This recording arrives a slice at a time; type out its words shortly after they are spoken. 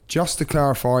Just to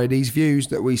clarify, these views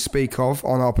that we speak of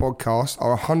on our podcast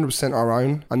are 100% our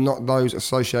own and not those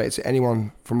associated to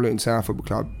anyone from Luton Town Football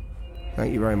Club.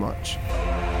 Thank you very much.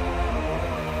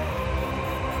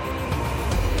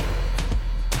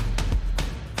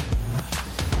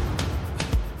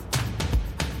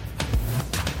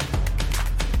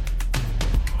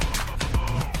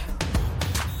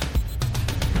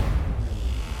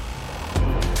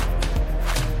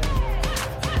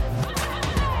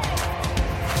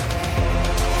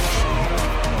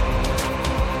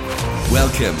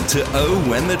 Welcome to Oh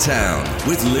When the Town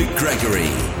with Luke Gregory.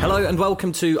 Hello and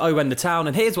welcome to Oh When the Town,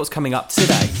 and here's what's coming up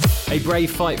today. A brave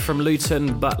fight from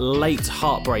Luton, but late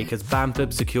heartbreak as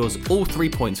Bamford secures all 3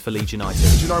 points for Leeds United.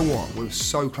 Do you know what? We were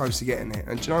so close to getting it.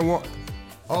 And do you know what?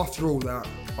 After all that,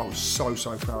 I was so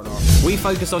proud of us. We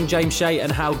focus on James Shea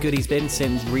and how good he's been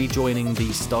since rejoining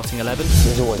the starting 11.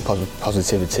 There's always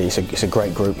positivity. It's a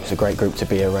great group. It's a great group to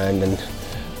be around, and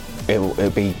it'll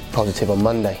be positive on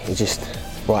Monday. It's just...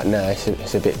 right now,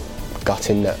 it's a bit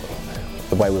gutting that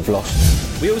the way we've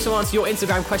lost. We also answer your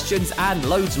Instagram questions and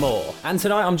loads more. And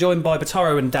tonight I'm joined by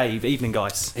Bataro and Dave. Evening,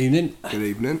 guys. Evening. Good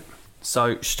evening.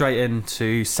 So straight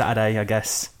into Saturday, I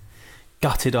guess.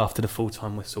 Gutted after the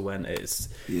full-time whistle went. It's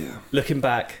looking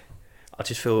back, I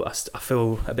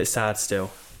feel a bit sad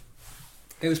still.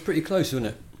 It was pretty close,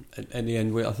 wasn't it? At the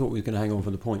end, I thought we were going to hang on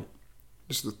for the point.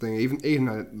 This is the thing, even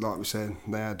though, like we said,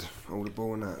 they had all the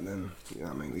ball and that, and then, you know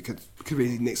what I mean, we could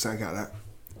really nick something out of that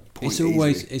point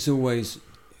It's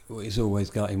always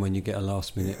gutting when you get a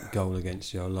last minute goal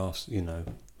against you, a last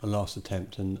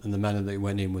attempt, and the manner that it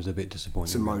went in was a bit disappointing.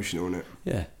 It's emotional, isn't it?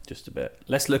 Yeah. Just a bit.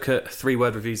 Let's look at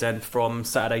 3-word reviews then from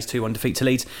Saturday's 2-1 defeat to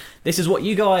Leeds. This is what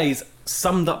you guys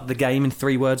summed up the game in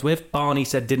 3 words with. Barney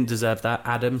said didn't deserve that.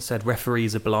 Adam said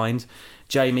referees are blind.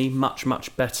 Jamie,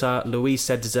 much better. Louise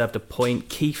said deserved a point.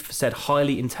 Keith said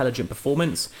highly intelligent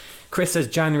performance. Chris says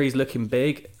January's looking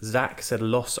big. Zach said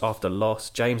loss after loss.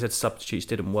 James said substitutes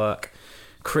didn't work.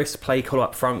 Chris, play call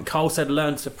up front. Carl said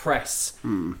learn to press.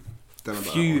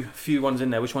 Few ones in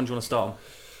there. Which one do you want to start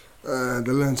on?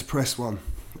 The learn to press one.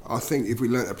 I think if we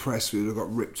learnt to press, we would have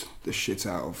got ripped the shit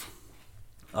out of.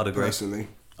 I'd agree. Personally.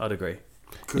 I'd agree.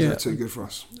 Because they're too good for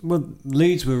us. Well,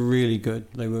 Leeds were really good.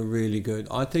 They were really good.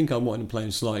 I think I wanted to play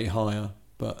them slightly higher,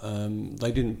 but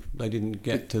they didn't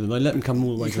get to them. They let them come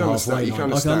all the way to the halfway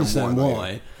line. I can understand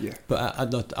why. Yeah.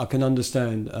 But I can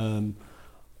understand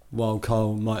why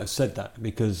Carl might have said that,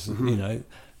 because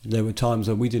there were times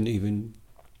where we didn't even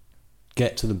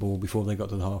get to the ball before they got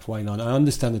to the halfway line. I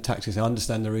understand the tactics. I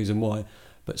understand the reason why.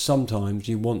 But sometimes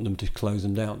you want them to close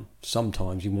them down.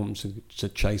 Sometimes you want them to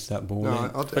chase that ball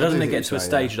in. But doesn't it get to a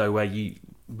stage, though, where you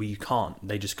can't?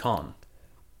 They just can't.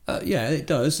 Yeah, it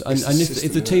does. And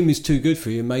if the team is too good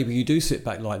for you, maybe you do sit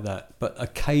back like that. But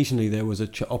occasionally there was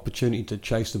an opportunity to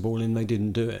chase the ball in, they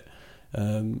didn't do it.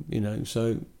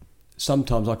 So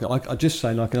sometimes I just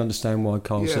saying I can understand why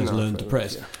Carl says learn to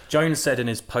press. Yeah. Jones said in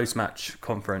his post-match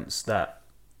conference that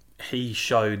he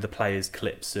showed the players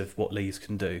clips of what Leeds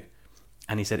can do.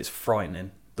 And he said it's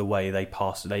frightening the way they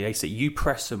pass it. They say you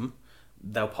press them,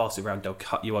 they'll pass it around, they'll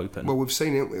cut you open. Well, we've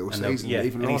seen it all season,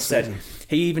 even last season.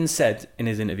 He even said in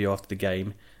his interview after the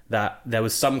game that there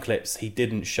was some clips he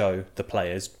didn't show the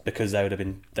players because they would have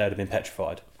been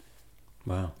petrified.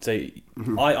 Wow. So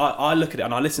I look at it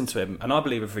and I listen to him and I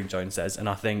believe everything Jones says, and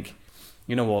I think,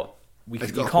 you know what,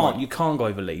 you can't go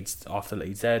over Leeds after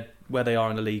Leeds. They're where they are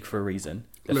in the league for a reason.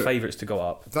 They're favourites to go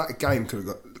up. That game could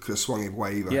have swung either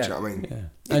way either. Yeah. Do you know what I mean?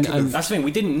 Yeah. And that's the thing.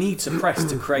 We didn't need to press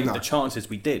to create the chances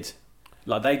we did.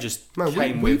 Like they just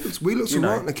came with. We looked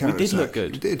alright in the counter. We did look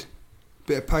good. We did.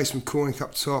 Bit of pace from Cornick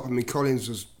up top. I mean, Collins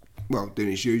was doing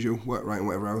his usual work rate and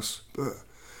whatever else. But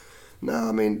no,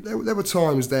 I mean there were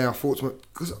times there I thought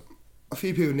because a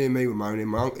few people near me were moaning.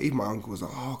 Even my uncle was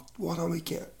like, "Oh, why don't we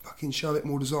show a bit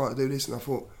more desire to do this?" And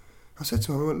I said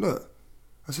to him, I went, "Look,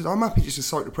 I'm happy just to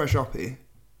soak the pressure up here,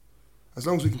 as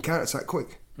long as we can counter-attack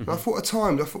quick." And I thought at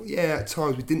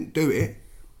times we didn't do it,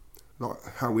 like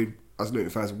how we, as Luton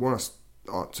fans, want us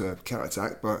to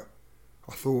counter-attack, but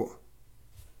I thought,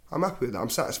 I'm happy with that, I'm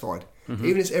satisfied.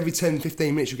 Even if it's every 10-15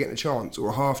 minutes you're getting a chance, or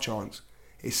a half chance,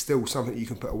 it's still something that you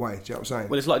can put away, do you know what I'm saying?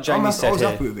 Well, it's like Jamie said I was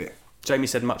happy with it. Jamie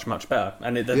said much better,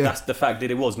 and that's the fact that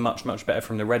it was much better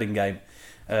from the Reading game.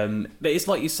 But it's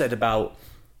like you said about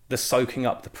the soaking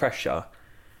up the pressure.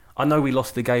 I know we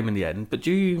lost the game in the end, but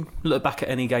do you look back at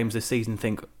any games this season and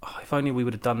think, if only we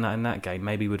would have done that in that game,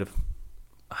 maybe we would have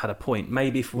had a point.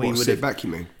 Maybe if we would have... sit back, you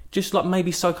mean? Just like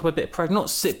maybe soak up a bit of pressure. Not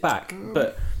sit back,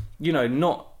 but,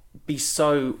 not be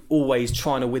so always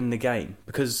trying to win the game.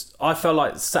 Because I felt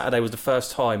like Saturday was the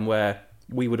first time where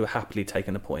we would have happily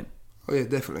taken a point. Oh, yeah,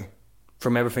 definitely.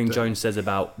 From everything Jones says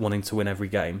about wanting to win every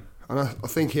game. And I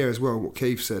think here as well, what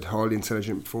Keith said, highly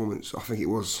intelligent performance. I think it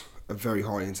was a very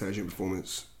highly intelligent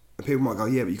performance. And people might go,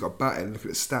 yeah, but you got battered. Look at the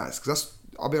stats. Because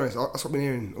I'll be honest, that's what I've been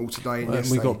hearing all today and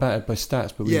yesterday. We got battered by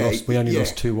stats, but we only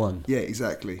lost 2-1. Yeah,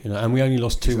 exactly. And we only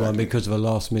lost 2-1 because of a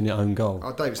last-minute own goal.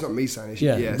 Oh, Dave, it's not me saying this.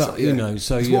 Yeah, but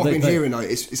so it's what I've been hearing though.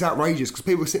 It's outrageous because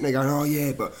people are sitting there going, oh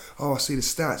yeah, but I see the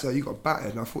stats. Oh, you got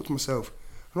battered. And I thought to myself,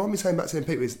 and I've been saying back to them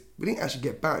people is we didn't actually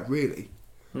get battered really.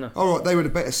 No. All right, they were the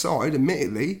better side,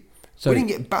 admittedly. So we didn't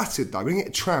get battered though. We didn't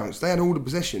get trounced. They had all the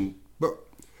possession, but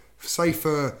say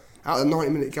for out of the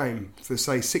 90-minute game, for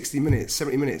say 60 minutes,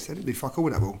 70 minutes, they didn't do fuck all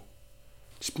with that ball.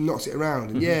 Just knocked it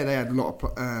around. And yeah, they had a lot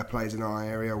of players in our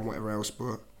area and whatever else,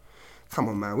 but come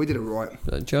on, man, we did it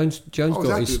right. Jones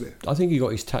got his. I think he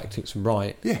got his tactics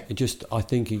right. Yeah. I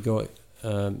think he got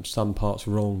some parts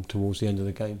wrong towards the end of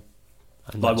the game,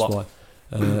 and like that's what?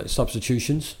 why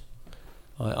substitutions.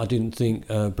 I didn't think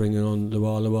bringing on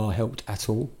Luar helped at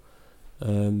all.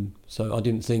 So I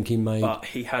didn't think he made. But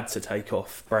he had to take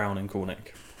off Brown and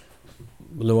Cornick.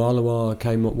 Luar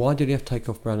came up. Why did he have to take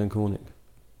off Brown and Cornick?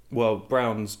 Well,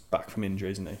 Brown's back from injury,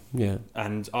 isn't he? Yeah.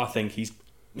 And I think he's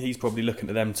probably looking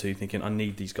at them two, thinking, I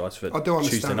need these guys for I do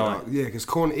Tuesday understand night. that. Yeah, because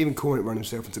Cornick ran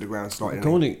himself into the ground slightly.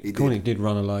 Cornick did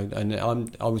run a load, and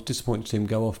I was disappointed to see him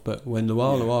go off. But when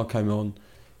Luar came on,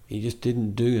 he just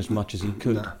didn't do as much as he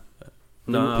could.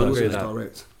 No, I agree with that.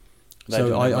 Direct.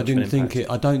 So I didn't think it.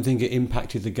 I don't think it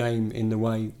impacted the game in the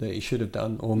way that it should have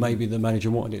done, or maybe the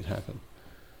manager wanted it to happen.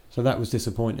 So that was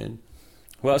disappointing.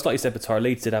 Well, it's like you said, Batara,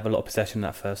 Leeds did have a lot of possession in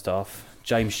that first half.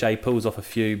 James Shea pulls off a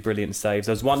few brilliant saves.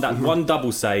 There was one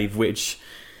double save which,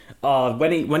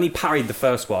 when he parried the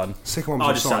first one, second one was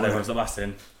I just sat there and offside, was like, that's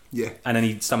in. Yeah. And then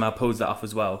he somehow pulls that off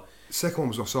as well. Second one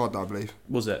was offside, I believe.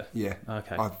 Was it? Yeah.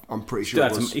 Okay. I'm pretty sure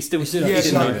it was. He still but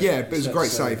it was a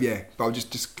great save, yeah. But I'll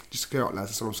just clear up, lads,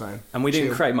 that's what I'm saying. And we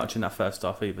didn't create much in that first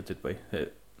half either, did we?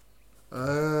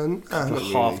 Not half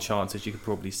really. chances, you could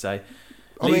probably say.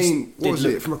 I mean, what was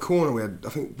it? From a corner, we had, I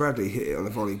think Bradley hit it on the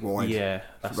volley wide. Yeah,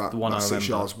 that's about, the one about I remember. 6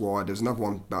 yards wide. There's another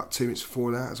one about 2 minutes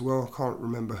before that as well. I can't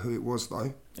remember who it was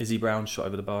though. Izzy Brown shot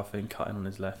over the bar, I think, cutting on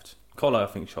his left. Colo, I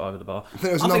think, shot over the bar. I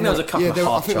think there was a couple of half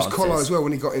I think it was chances. Colo as well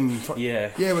when he got in front.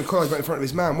 Yeah. Yeah, when Colo got in front of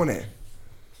his man, wasn't it?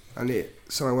 And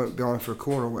someone went behind for a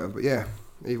corner or whatever. But yeah,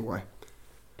 either way.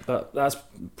 But that's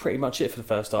pretty much it for the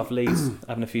first half. Leeds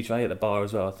having a few try at the bar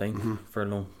as well, I think, for a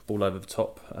long ball over the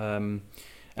top.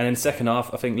 And in the second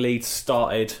half, I think Leeds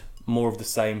started more of the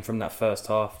same from that first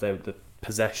half. They were the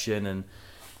possession and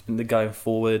the going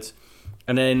forward.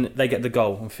 And then they get the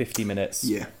goal in 50 minutes.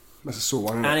 Yeah, that's a sore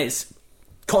one, isn't And it? it's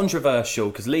controversial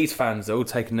because Leeds fans are all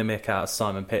taking the mick out of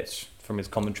Simon Pitch from his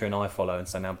commentary and iFollow and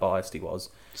saying how biased he was.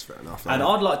 It's fair enough. And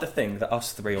I'd like to think that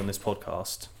us three on this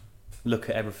podcast look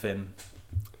at everything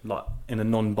like in a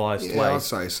non-biased way. Yeah, I'd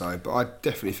say so, but I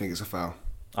definitely think it's a foul.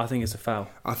 I think it's a foul.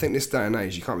 I think this day and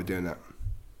age, you can't be doing that.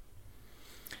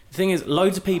 The thing is,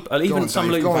 loads of people, even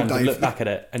some Dave. Luton fans, have looked back at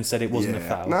it and said it wasn't a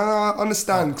foul. No, I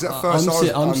understand because at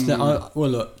first well,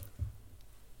 look,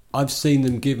 I've seen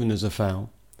them given as a foul,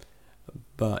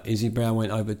 but Izzy Brown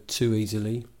went over too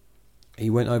easily. He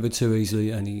went over too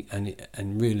easily,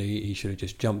 and really he should have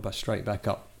just jumped straight back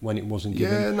up when it wasn't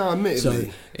given. Yeah, no,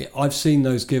 admittedly. So I've seen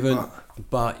those given,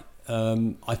 but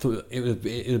I thought it would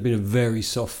have been a very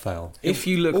soft foul. If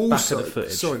you look back at the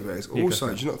footage, sorry, guys.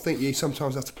 Also, do you not think you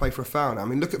sometimes have to play for a foul now? I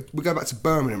mean, we go back to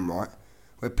Birmingham, right,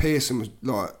 where Pearson was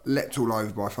like leapt all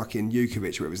over by fucking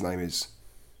Jukovic, whatever his name is,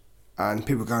 and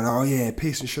people are going, "Oh yeah,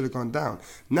 Pearson should have gone down."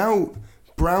 Now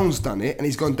Brown's done it, and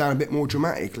he's gone down a bit more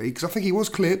dramatically because I think he was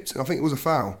clipped, and I think it was a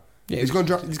foul. Yeah, he's gone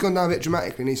down a bit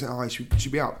dramatically, and he said, "Oh, he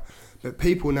should be up." But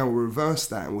people now will reverse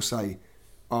that and will say,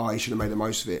 "Oh, he should have made the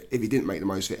most of it if he didn't make the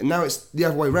most of it." And now it's the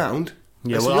other way round.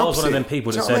 Yeah, it's well, I was one of them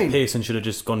people that said Pearson should have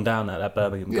just gone down at that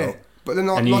Birmingham goal. Yeah, but then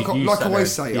like I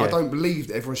always say, I don't believe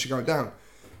that everyone should go down.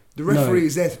 The referee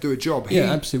is there to do a job.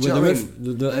 Absolutely. Well,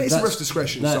 it's a ref's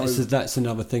discretion. That's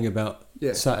another thing about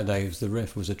Saturday. The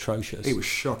ref was atrocious. He was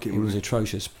shocking. He was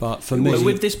atrocious. But for me,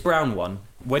 with this Brown one,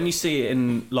 when you see it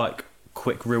in like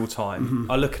quick real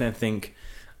time, I look at it and think,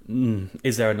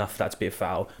 is there enough for that to be a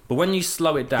foul? But when you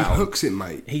slow it down, he hooks him,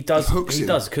 mate. He does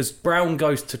because Brown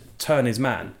goes to turn his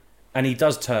man, and he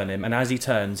does turn him, and as he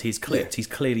turns, he's clipped. He's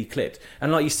clearly clipped,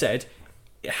 and like you said,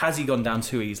 has he gone down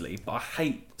too easily? But I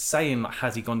hate saying like,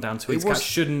 has he gone down too easily? That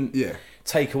shouldn't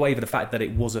take away from the fact that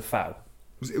it was a foul.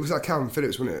 It was like Calvin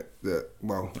Phillips, wasn't it?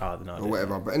 Or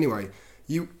whatever. But anyway,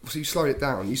 you slowed it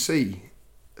down. You see,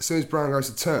 as soon as Brown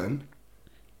goes to turn,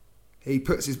 he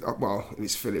puts his if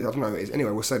it's Phillips, I don't know who it is.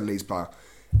 Anyway, we'll say the Leeds player,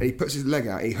 and he puts his leg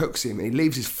out, he hooks him, and he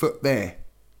leaves his foot there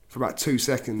for about 2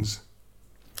 seconds.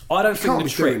 I don't You can't think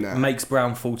the be doing trick that. makes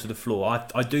Brown fall to the floor.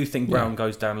 I do think Brown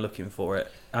goes down looking for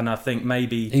it, and I think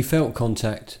maybe He felt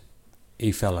contact.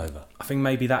 He fell over.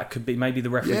 that could be maybe the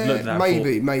referee Yeah, looked at that.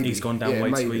 maybe, and thought, maybe. he's gone down Yeah, way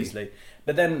too maybe. easily.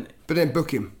 But then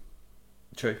book him.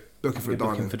 true, Book him for a Book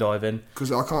him diving. for diving.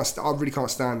 Because I really can't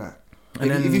stand that. And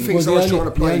If then- you think someone's trying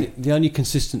to play... the only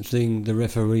consistent thing the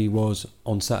referee was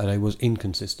on Saturday was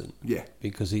inconsistent. Yeah.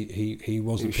 Because he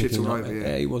wasn't He shits picking all up. over,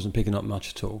 yeah. He wasn't picking up much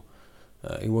at all.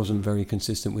 He wasn't very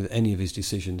consistent with any of his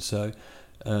decisions. So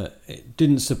it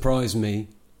didn't surprise me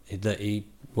that he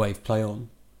waved play on.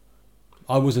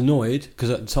 I was annoyed because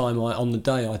at the time, on the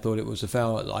day, I thought it was a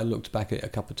foul. I looked back at it a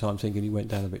couple of times thinking he went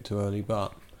down a bit too early,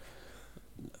 but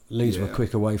Leeds were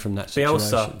quick away from that situation.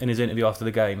 Bielsa, in his interview after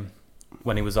the game,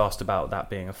 when he was asked about that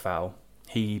being a foul,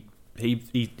 he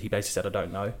basically said, "I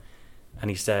don't know," and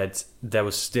he said there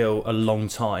was still a long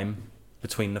time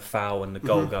between the foul and the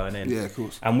goal going in. Yeah, of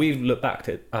course. And we've looked back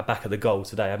at the goal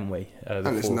today, haven't we? And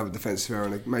there's another defensive error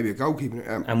and maybe a goalkeeping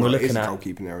error. And we're looking at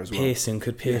goalkeeping error as well. Pearson.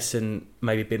 Could Pearson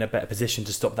maybe be in a better position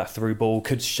to stop that through ball?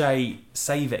 Could Shea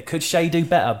save it? Could Shea do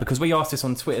better? Because we asked this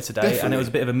on Twitter today, and Definitely. it was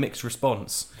a bit of a mixed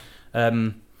response.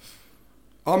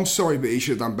 I'm sorry, but he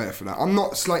should have done better for that. I'm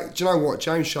not... It's like, do you know what?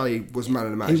 James Shea was man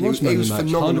of the match. He was man of the match,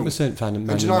 phenomenal. 100% man of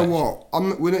the And do you know match.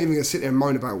 what? We're not even going to sit there and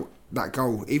moan about that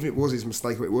goal, even if it was his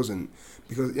mistake or it wasn't.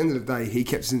 Because at the end of the day, he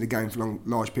kept us in the game for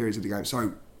large periods of the game.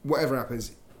 So whatever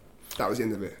happens, that was the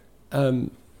end of it.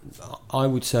 I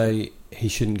would say he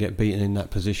shouldn't get beaten in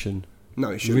that position. No,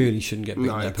 he shouldn't. Really shouldn't get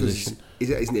beaten in that 'cause position. He's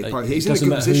at his near post. It He's in a doesn't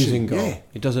good matter who's position. in goal. Yeah.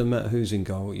 It doesn't matter who's in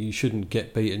goal. You shouldn't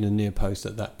get beaten in the near post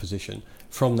at that position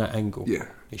from that angle. Yeah.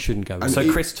 It shouldn't go. And in.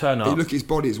 So Chris Turner- He looked at his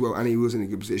body as well, and he was in a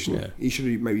good position. Yeah. He should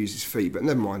have maybe used his feet, but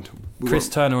never mind. Chris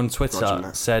Turner on grudge on Twitter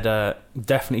that. said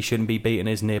definitely shouldn't be beating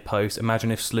his near post.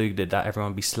 Imagine if Slug did that,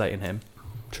 everyone would be slating him.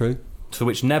 True. To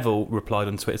which Neville replied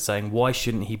on Twitter saying, "Why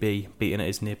shouldn't he be beaten at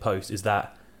his near post? Is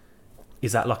that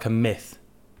like a myth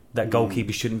that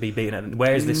goalkeepers shouldn't be beaten at?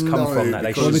 Where has this come No, from that they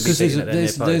because- Well, shouldn't because be beaten at their near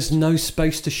there's post?" no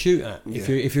space to shoot at. If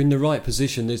Yeah. you're in the right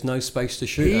position, there's no space to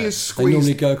shoot He at. is They normally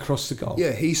squeezed- go across the goal.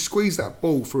 Yeah, he squeezed that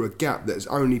ball through a gap that's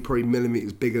only probably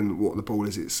millimetres bigger than what the ball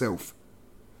is itself.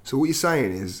 So what you're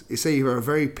saying is, it's either a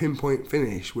very pinpoint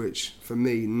finish, which for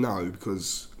me, no,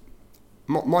 because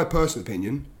my personal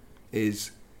opinion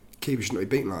is keeper should not be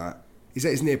beaten like that. He's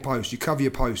at his near post. You cover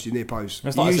your post, your near post.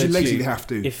 It's You like I use your said to legs you, if you have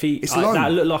to. If he, it's low.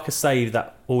 that looked like a save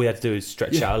that all he had to do is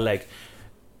stretch Yeah. out a leg.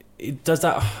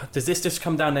 Does this just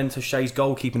come down then to Shea's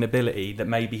goalkeeping ability that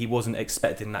maybe he wasn't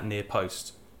expecting that near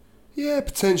post? Yeah,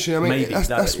 potentially. I mean, Maybe.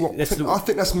 that's what I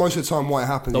think. That's most of the time why it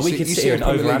happens. But we could you sit see here it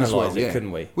and in Premier League as overanalyse it,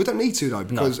 couldn't we? We don't need to though,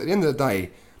 because at the end of the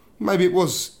day, maybe it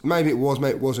was, maybe it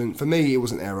wasn't. For me, it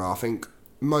was an error. I think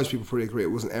most people probably agree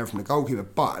it was an error from the goalkeeper.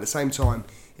 But at the same time,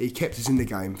 he kept us in the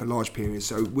game for large periods,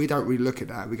 so we don't really look at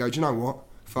that. We go, do you know what?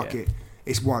 Fuck Yeah. it.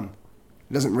 It's one.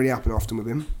 It doesn't really happen often with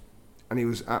him, and he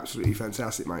was absolutely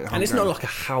fantastic, mate. the whole And it's game. not like a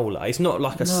howler. It's not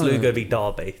like a Slugo v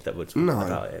Derby that would talk No.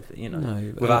 about it, you know,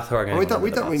 No, without throwing I mean, anyone we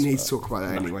under the don't really bus, need but- to talk about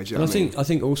that anyway. Do you And know what I mean? I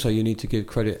think also you need to give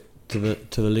credit to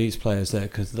the Leeds players there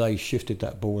because they shifted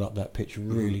that ball up that pitch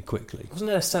really quickly. Wasn't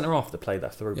there a centre half that played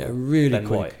that through? Yeah, ball? really Ben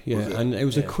quick. White. Yeah, Was it? and it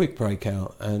was a Yeah. quick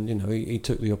breakout, and he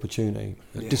took the opportunity.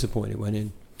 Yeah. Disappointed it went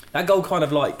in. That goal kind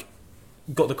of like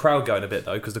got the crowd going a bit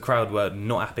though, because the crowd were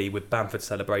not happy with Bamford's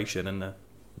celebration and the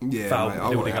Yeah, foul mate, I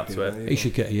building wasn't up happy to it. with He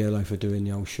should get a yellow for doing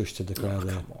the old shush to the crowd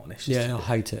there. Come on, it's just Yeah, I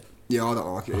hate it. Yeah, I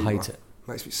don't like it. I either. hate it.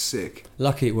 Makes me sick.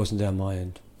 Lucky it wasn't down my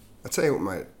end. I tell you what,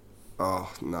 mate. Oh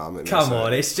no, I'm not Come gonna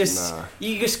on, say it's just Nah.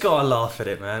 you just gotta laugh at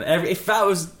it, man. If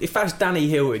that's Danny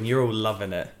Hilton, you're all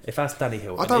loving it. If that's Danny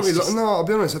Hilton, I don't it's really. just- No, I'll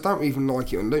be honest. I don't even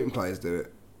like it when Luton players do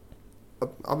it.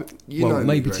 You Well, know, me,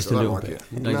 maybe Greg, just I a don't little like bit.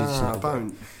 It. Maybe just a Nah, I little bit.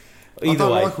 don't. I Either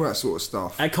don't way, like all that sort of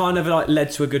stuff. it kind of like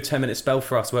led to a good 10-minute spell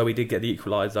for us where we did get the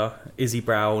equaliser. Izzy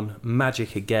Brown,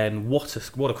 magic again. What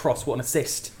a cross! What an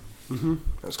assist!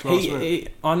 That's class, isn't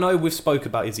it? I know we've spoke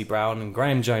about Izzy Brown and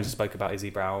Graham Jones has spoke about Izzy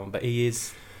Brown, but he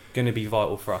is going to be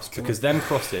vital for us because them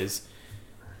crosses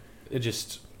are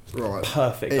just Right.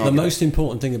 perfect. The The aren't they? most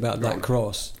important thing about Go that on.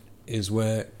 cross is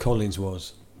where Collins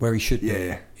was, where he should Yeah, be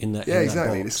yeah. in that. Yeah, in that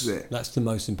exactly, box. this is it. That's the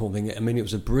most important thing. I mean, it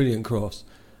was a brilliant cross,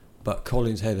 but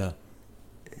Collins' header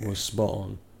was spot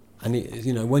on.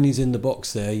 And when he's in the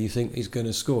box there, you think he's going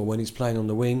to score. When he's playing on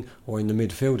the wing or in the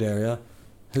midfield area,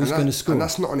 who's going to score? And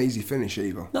that's not an easy finish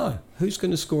either. No, who's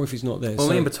going to score if he's not there? Well,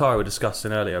 So- me and Batara were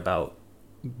discussing earlier about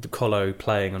the Colo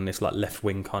playing on this like left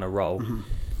wing kind of role,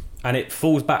 and it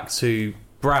falls back to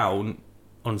Brown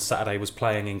on Saturday was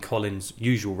playing in Collins'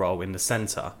 usual role in the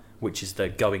centre, which is the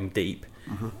going deep.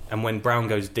 And when Brown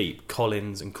goes deep,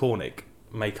 Collins and Cornick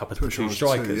make up as Push the on two the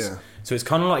strikers. two, yeah. So it's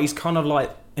kind of like he's kind of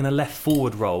like in a left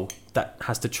forward role that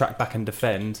has to track back and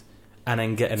defend, and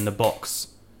then get in the box,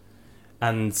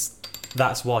 and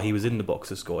that's why he was in the box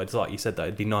to score. It's like you said though,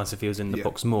 it'd be nice if he was in the Yeah.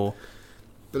 box more.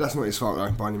 But that's not his fault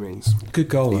though, by any means. Good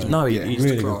goal. though. No, Yeah, he's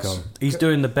really class. good goal. He's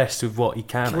doing the best with what he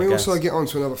can. Can I we guess. also get on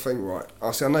to another thing, right?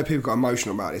 I know people got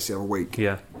emotional about this the other week.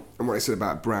 Yeah. And what they said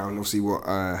about Brown, obviously what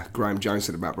Graham Jones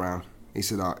said about Brown. He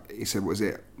said, what was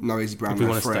it? No easy Brown, If we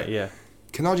no want to threat. stay, yeah.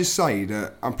 Can I just say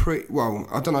that I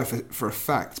don't know for a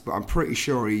fact, but I'm pretty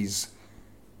sure he's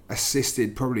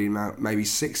assisted probably maybe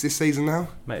 6 this season now.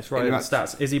 Mate, it's right In in the about-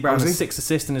 stats. Izzy Brown Oh, is has he? 6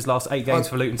 assists in his last 8 games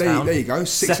for Luton there, Town. there you go,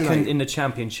 6 and Second 8. in the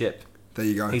Championship. There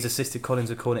you go. He's assisted Collins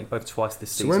and Cornick both twice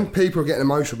this So season. when people are getting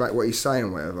emotional about what he's saying,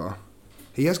 or whatever,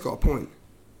 he has got a point.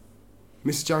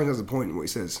 Mr. Jones has a point in what he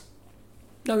says.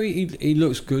 No, he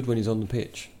looks good when he's on the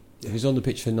pitch. Yeah. If he's on the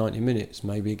pitch for 90 minutes,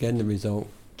 maybe again the result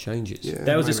changes. Yeah,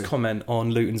 There was this maybe. comment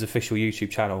on Luton's official YouTube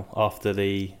channel after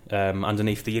the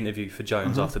underneath the interview for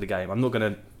Jones Mm-hmm. after the game. I'm not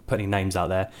going to put any names out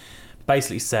there.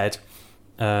 Basically said,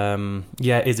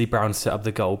 yeah, Izzy Brown set up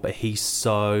the goal, but he's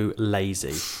so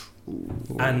lazy.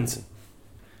 And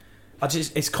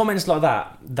it's comments like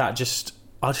that I just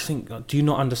think, do you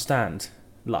not understand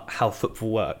like how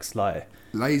football works? Like,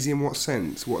 Lazy in what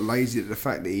sense? What, lazy at the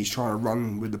fact that he's trying to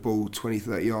run with the ball 20,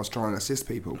 30 yards trying to assist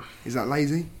people? Is that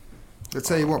lazy? I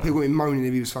tell you what, people would be moaning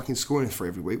if he was fucking scoring for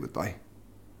every week, would they?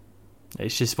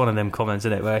 it's just one of them comments,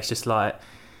 isn't it, where it's just like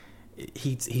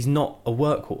he's not a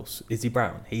workhorse, Izzy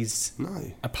Brown. He's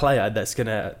No. a player that's going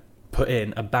to put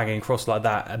in a banging cross like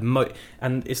that,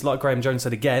 and it's like Graham Jones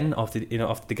said again after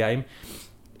the game.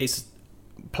 It's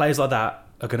players like that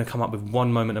are going to come up with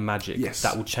one moment of magic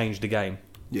that will change the game.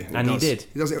 Yeah, and he did.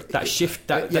 He does it. That shift,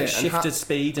 that and shifted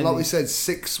speed, and like we said,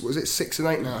 6 and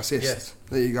 8 now assists. Yes.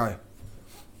 There you go.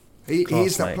 He Class,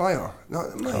 is that mate. player.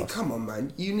 No, mate, come on,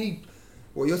 man. You need.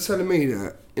 Well, you're telling me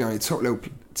that your top level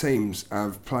teams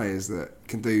have players that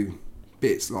can do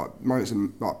bits like moments of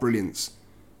like brilliance,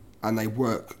 and they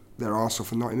work their arse off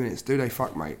for 90 minutes. Do they?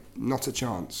 Fuck, mate. Not a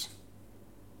chance.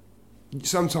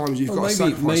 Sometimes you've got to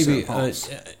sacrifice certain parts.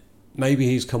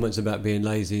 Maybe his comments about being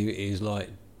lazy is like,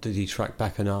 did he track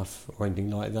back enough or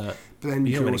anything like that? But then You're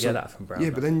you not can going to also- get that from Brown. Yeah,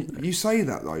 though. but then you say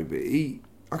that though,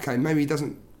 but maybe he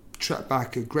doesn't track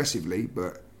back aggressively,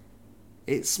 but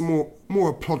it's more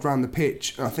a plod around the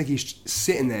pitch, and I think he's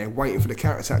sitting there waiting for the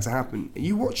counter attack to happen. And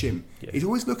you watch him; Yeah. he's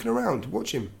always looking around.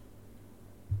 Watch him.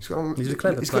 He's got He's a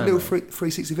clever He's got a player, little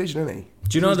 360 vision, hasn't he?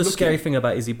 Do you know He's the looking. scary thing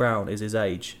about Izzy Brown is his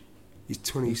age? He's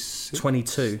 26.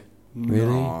 22. Really?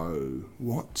 No.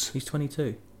 What? He's 22.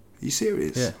 Are you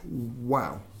serious? Yeah.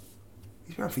 Wow.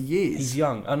 He's been around for years. He's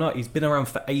young. I know he's been around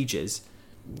for ages.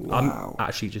 Wow. I'm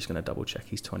actually just going to double check.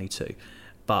 He's 22.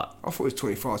 But I thought he was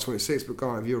 25, 26, but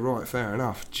guy, if you're right, fair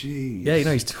enough. Jeez.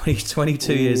 yeah, he's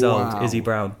 22 years old, Wow. Izzy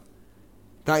Brown.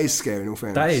 That is scary, in all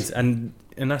fairness. That is, and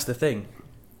that's the thing.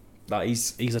 Like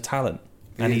he's a talent,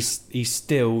 and He he's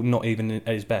still not even at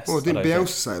his best. Well, I didn't don't Bielsa think.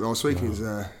 say it last week in his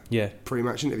Yeah,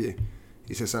 pre-match interview?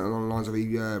 He said something along the lines of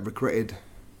he regretted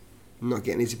not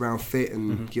getting Izzy Brown fit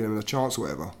and Mm-hmm. giving him a chance or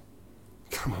whatever.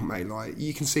 Come on, mate. Like,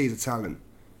 you can see the talent.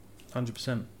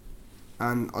 100%.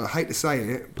 And I hate to say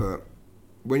it, but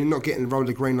when you're not getting the roll of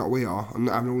the green like we are, and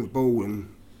not having all the ball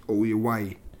and all your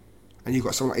way, and you've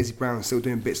got someone like Izzy Brown still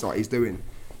doing bits like he's doing,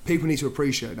 people need to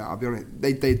appreciate that. I'll be honest.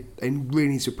 They really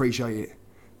need to appreciate it.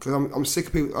 Because I'm sick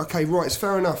of people. Okay, right, it's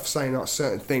fair enough saying like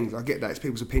certain things. I get that. It's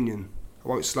people's opinion. I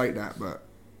won't slate that, but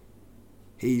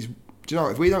do you know,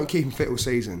 if we don't keep him fit all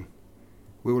season,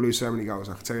 we will lose so many goals.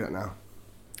 I can tell you that now.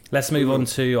 Let's move on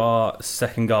to our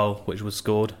second goal, which was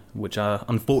scored, which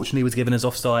unfortunately was given as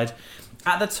offside.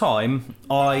 At the time,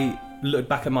 I looked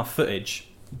back at my footage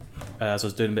as I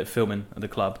was doing a bit of filming at the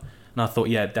club, and I thought,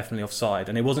 yeah, definitely offside.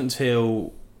 And it wasn't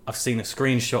until I've seen a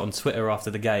screenshot on Twitter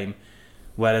after the game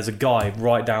where there's a guy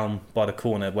right down by the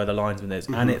corner where the linesman is,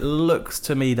 and it looks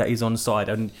to me that he's onside.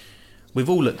 And we've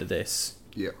all looked at this,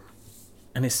 Yeah.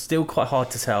 and it's still quite hard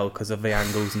to tell because of the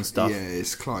angles and stuff. Yeah,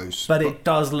 it's close. But it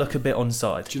does look a bit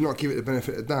onside. Do you not give it the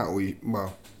benefit of the doubt? Or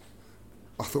well,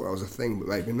 I thought that was a thing, but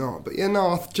maybe not. But yeah,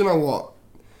 no, do you know what?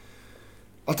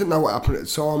 I didn't know what happened at the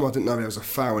time. I didn't know there was a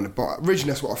foul in the box.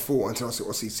 Originally, that's what I thought until I sort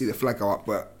of see the flag go up.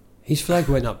 But His flag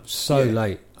went up so Yeah.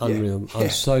 late, unreal. Yeah.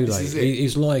 So This late. is it.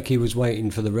 It's like he was waiting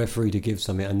for the referee to give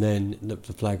something, and then the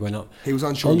flag went up. he was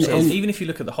unsure On- himself. on- Even if you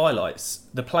look at the highlights,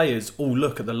 the players all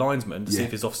look at the linesman to see Yeah.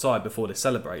 if he's offside before they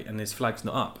celebrate, and his flag's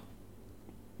not up.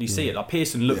 You see it, like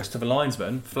Pearson looks Yeah. to the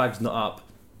linesman, flag's not up,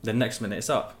 then next minute it's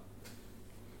up.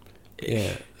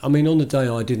 Yeah, I mean, on the day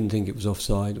I didn't think it was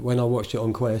offside. When I watched it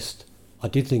on Quest, I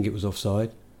did think it was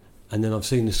offside, and then I've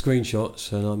seen the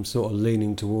screenshots, and I'm sort of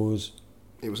leaning towards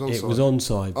It was onside. it was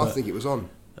onside. I But, think it was on.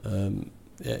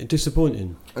 yeah,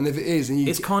 disappointing. And if it is, and you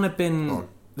It's kind of been on.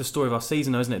 the story of our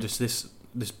season, though, isn't it? Just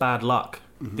this bad luck,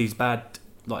 these bad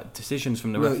decisions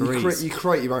from the Well, referees. you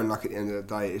create your own luck at the end of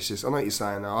the day. It's just, I know what you're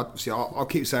saying now. I'll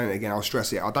keep saying it again. I'll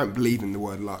stress it. I don't believe in the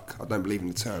word luck. I don't believe in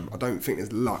the term. I don't think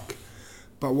there's luck.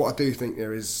 But what I do think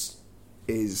there is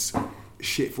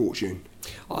shit fortune.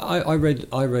 I read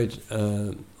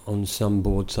on some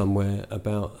board somewhere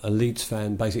about a Leeds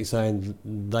fan basically saying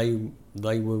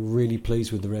they were really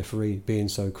pleased with the referee being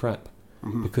so crap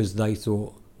because they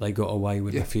thought they got away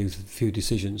with a few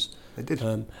decisions. They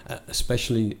did.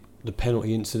 Especially the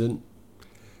penalty incident.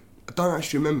 I don't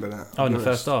actually remember that. Oh, in the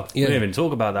first half. Yeah. We didn't even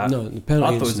talk about that. No, the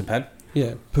penalty I thought it was a incident. pen.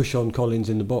 Yeah, push on Collins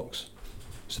in the box.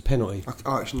 It's a penalty.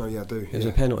 Actually, no, yeah, I do. It was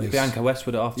a penalty. Yes. Bianca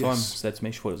Westwood at half time Yes. said to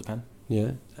me she thought it was a pen.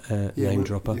 Yeah, Yeah, name well,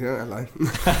 dropper. Yeah, hello.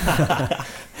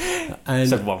 And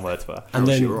Said one word to her. and Oh,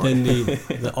 then, you're right. then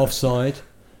the offside,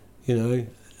 you know,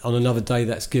 on another day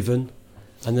that's given,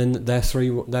 and then they're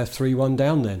 3-1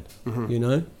 down. Then you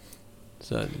know,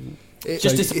 so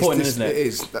Just disappointing, isn't it? It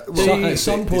is. at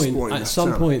some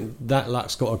point, that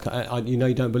luck's got to. You know,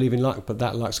 you don't believe in luck, but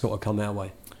that luck's got to come our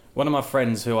way. One of my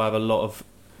friends who I have a lot of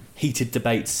heated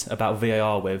debates about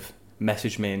VAR with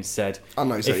messaged me and said, I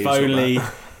know exactly if what you're only,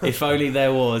 talking if only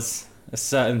there was a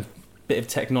certain bit of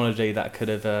technology that could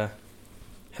have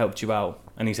helped you out.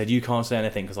 And he said, you can't say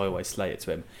anything because I always slate it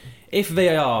to him. If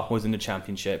VAR was in the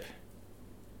Championship,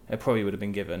 it probably would have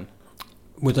been given.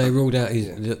 Would they ruled out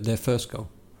their first goal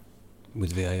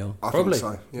with VAR? I Probably.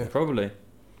 think so, yeah. Probably.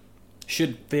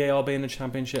 Should VAR be in the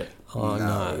Championship? Oh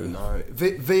No.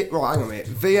 Right, hang on a minute.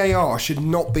 VAR should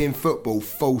not be in football,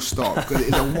 full stop, because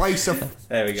it's a waste of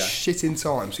There we go. shitting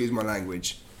time, excuse my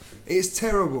language. It's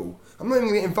terrible. I'm not even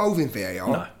going to get involved in VAR,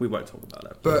 No, we won't talk about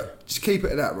that. but just keep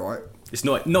it at that, right? It's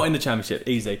not in the Championship,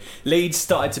 easy. Leeds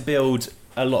started to build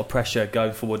a lot of pressure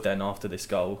going forward then after this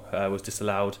goal was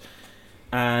disallowed.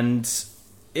 And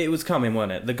it was coming,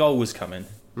 wasn't it? The goal was coming.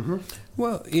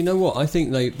 Well, you know what? I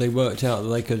think they worked out that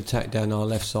they could attack down our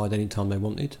left side any time they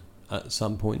wanted at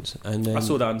some points. And then I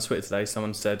saw that on Twitter today.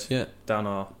 Someone said Yeah. down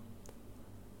our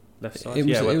left side. It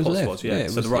was- where it was Potts left. was. Yeah, it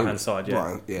so was- the right hand side, yeah.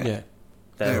 Right, yeah. Yeah,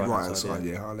 Their Yeah, right hand yeah. side,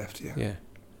 yeah. I left, yeah. yeah.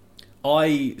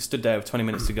 I stood there with 20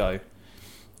 minutes to go,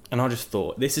 and I just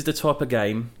thought, this is the type of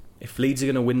game. If Leeds are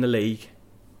going to win the league,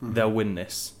 they'll win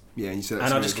this. Yeah, and you said that And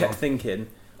to I me just as kept well.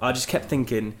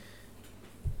 thinking,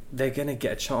 they're going to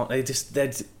get a chance.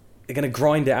 They're going to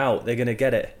grind it out. They're going to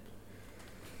get it.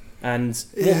 And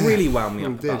what Yeah, really wound me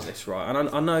up it did. about this, right? And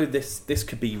I know this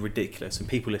could be ridiculous, and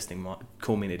people listening might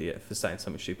call me an idiot for saying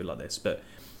something stupid like this, but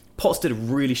Potts did a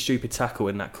really stupid tackle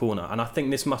in that corner, and I think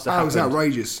this must have Oh, it was happened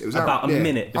outrageous. It was about a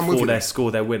minute I'm with before you. they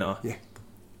scored their winner. Yeah.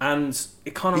 And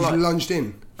it kind of He's like... lunged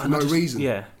in for and I no just- reason.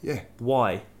 Yeah. Yeah.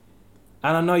 Why?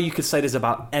 And I know you could say this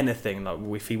about anything, like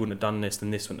if he wouldn't have done this, then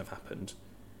this wouldn't have happened.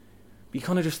 But you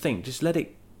kind of just think, just let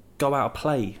it go out of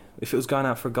play. If it was going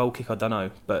out for a goal kick, I don't know,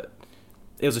 but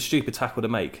it was a stupid tackle to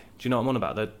make. Do you know what I'm on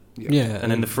about? Yeah.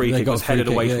 And then the free they kick got was a free headed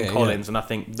kick, away yeah, from Collins, and I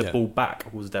think the Yeah. ball back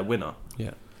was their winner.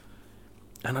 Yeah.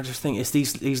 And I just think it's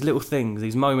these little things,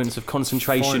 these moments of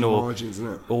concentration Fine or margins,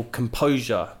 isn't it? or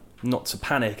composure, not to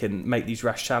panic and make these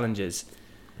rash challenges.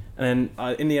 And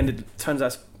then in the end, it turns out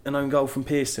it's an own goal from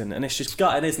Pearson, and it's just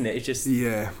gutting, isn't it? It just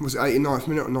Yeah. Was it 89th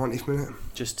minute or 90th minute?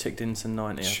 just ticked into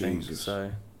 90, I think. Jesus.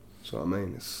 So, That's what I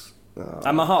mean. It's,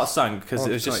 and my heart sank because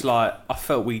Hard it was to just take. like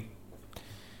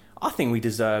I think we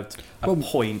deserved a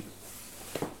point.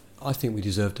 I think we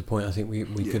deserved a point. I think we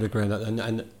could have ground that,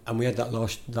 and we had that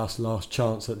last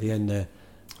chance at the end there,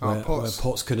 where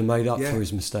Potts could have made up Yeah. for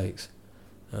his mistakes.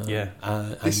 Yeah.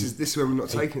 this is where we're not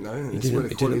taking it though, isn't it? This is where the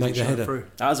didn't quality make isn't the showing header. through.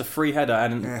 That was a free header,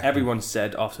 and Yeah. everyone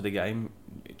said after the game,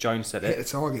 Jones said Hit the it,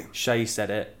 target. Shea said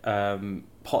it.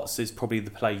 Potts is probably the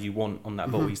player you want on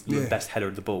that ball. He's the Yeah. best header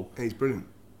of the ball. He's brilliant.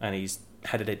 And he's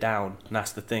headed it down, and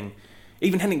that's the thing.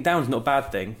 Even heading it down is not a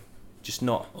bad thing, just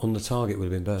not. On the target would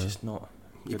have been better. Just not.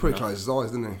 He good probably enough. closed his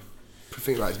eyes, didn't he? I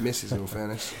think like his missus, in all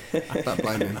fairness. Don't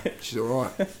blame him. She's all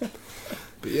right.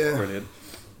 But yeah, Brilliant.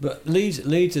 But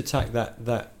Leeds attacked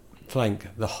that flank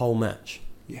the whole match.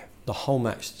 yeah. The whole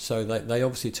match. So they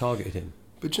obviously targeted him.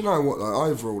 But you know what? Like,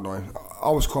 overall, though,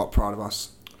 I was quite proud of us.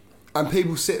 And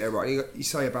people sit there, right? You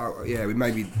say about we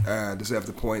maybe deserved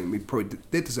the point, and we probably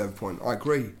did deserve a point. I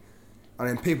agree. And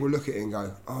then people look at it and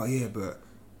go, "Oh yeah, but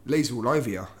Leeds are all over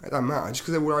you. It don't matter just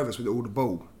because they're all over us with all the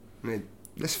ball." I mean,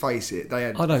 let's face it, they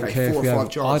had I don't care 4 if or 5 I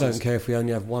chances. don't care if we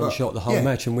only have one But, shot the whole yeah.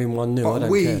 match and win 1-0. But I don't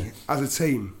we, care. as a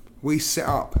team, we set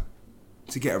up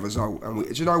to get a result, and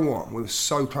do you know what? We were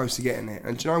so close to getting it.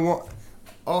 And do you know what?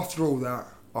 After all that,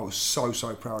 I was so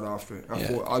proud after it. I Yeah.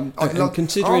 thought And I'd love,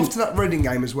 considering- after that Reading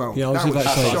game as well. Yeah, I was that about to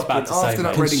say- I was about to say, after that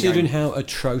mate. Reading Considering game, how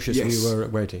atrocious Yes. we were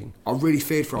at Reading, I really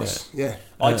feared for us. Yeah.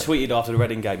 I tweeted after the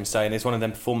Reading game saying it's one of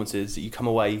them performances that you come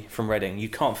away from Reading, you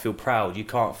can't feel proud, you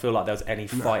can't feel like there was any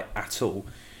fight at all.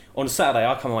 On Saturday,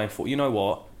 I come away and thought, you know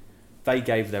what? They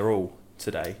gave their all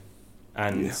today.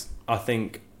 And Yeah.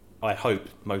 I hope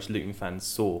most Luton fans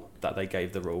saw that they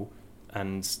gave their all,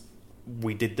 and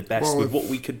we did the best Well, with if- what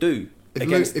we could do If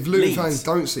against Luton Leeds. fans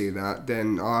don't see that,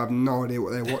 then I have no idea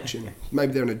what they're watching.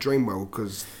 Maybe they're in a dream world,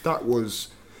 because that was.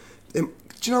 Do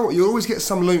you know what? You always get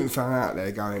some Luton fan out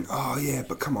there going, "Oh yeah,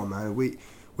 but come on, man, we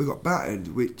got battered.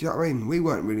 Do you know what I mean? We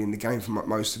weren't really in the game for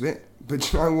most of it." But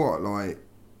do you know what? Like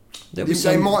there'll be they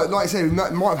some, might, like I said, they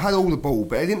might have had all the ball,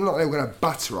 but they didn't look like they were going to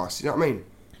batter us. You know what I mean?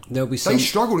 there'll be They some.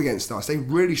 struggled against us. They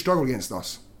really struggled against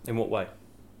us. In what way?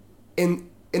 In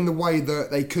the way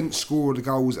that they couldn't score the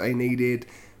goals they needed.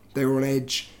 They were on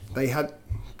edge. They had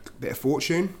a bit of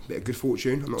fortune, a bit of good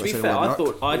fortune. I'm not To be going to say fair, the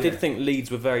word luck. I did think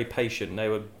Leeds were very patient. They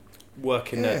were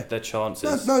working Yeah. their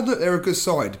chances. No, look, they're a good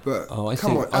side, but I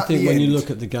come think, on. I at think the when you end-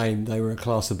 look at the game, they were a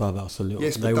class above us a little.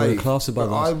 yes, they but were Dave, a class above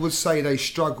but us. I would say they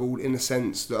struggled in the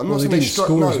sense that I'm Well, not they saying didn't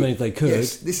score no, as many as they could.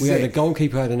 Yes, this we is had it. a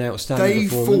goalkeeper who had an outstanding They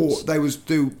performance. thought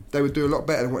they would do a lot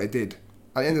better than what they did.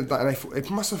 At the end of the day, they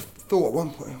must have thought at one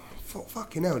point,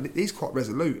 fucking hell, he's quite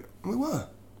resolute. And we were.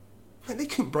 Mate, they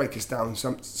couldn't break us down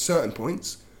some certain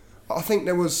points. I think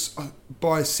there was,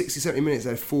 by 60, 70 minutes, they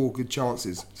had 4 good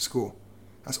chances to score.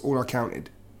 That's all I counted.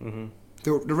 Mm-hmm.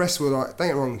 The rest were like, don't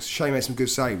get me wrong, Shea made some good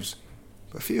saves,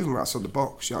 but a few of them were outside the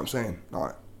box, you know what I'm saying?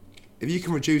 Like, if you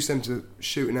can reduce them to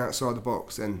shooting outside the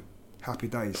box, then happy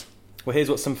days. Well, here's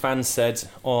what some fans said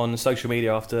on social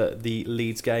media after the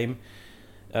Leeds game.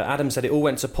 Adam said it all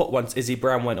went to pot once Izzy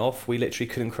Brown went off. We literally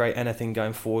couldn't create anything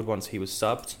going forward once he was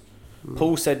subbed.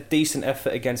 Paul said decent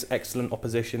effort against excellent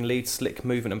opposition. Leeds' slick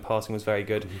movement and passing was very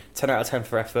good. 10 out of 10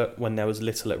 for effort when there was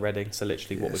little at Reading. So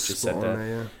literally what was just said spot on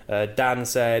there. there, Dan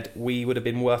said we would have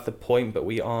been worth a point, but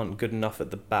we aren't good enough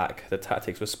at the back. The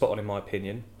tactics were spot on in my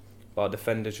opinion, but our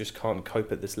defenders just can't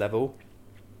cope at this level.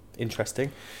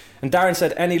 Interesting. And Darren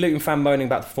said any Luton fan moaning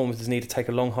about the performances need to take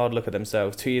a long hard look at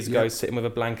themselves. 2 years ago, Yep. sitting with a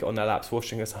blanket on their laps,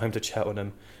 watching us home to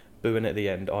Cheltenham, booing at the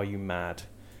end. Are you mad?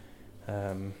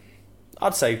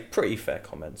 I'd say pretty fair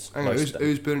comments. Hang on, most of them.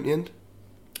 who's been at the end?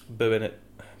 Booing it.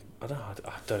 I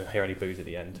don't hear any boos at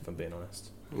the end, if I'm being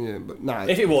honest. Yeah, but no.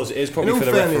 If it was, it is probably In for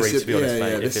all the fairness, referee, to be honest,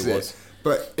 mate. this If is it was.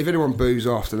 But if anyone boos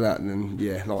after that, then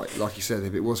yeah, like you said,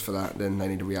 if it was for that, then they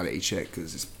need a reality check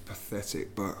because it's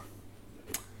pathetic. But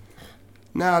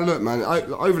now, look, man,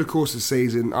 over the course of the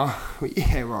season,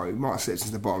 yeah, right, we might have slipped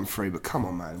into the bottom 3, but come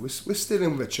on, man, we're still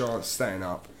in with a chance of staying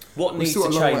up. What We've needs still to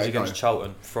got a long way change to against go.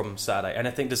 Charlton from Saturday?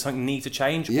 Anything? Does something need to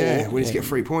change? Yeah, Or we need to get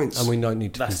 3 points. and we don't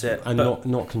need to That's it, and but-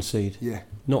 not concede. Yeah.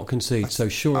 Not concede. So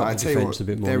shore I up the tell you defence what, a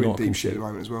bit more. they're in Not deep shit concede. at the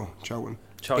moment as well, Charlton.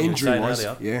 Charlton, you were saying Injury-wise,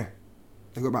 earlier. yeah.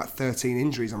 They've got about 13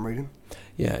 injuries, I'm reading.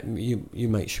 Yeah, you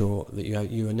make sure that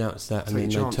you announce that, and Take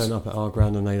then a they chance. turn up at our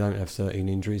ground and they don't have 13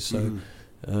 injuries. So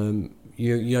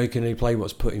you can only play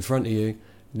what's put in front of you.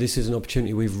 This is an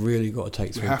opportunity we've really got to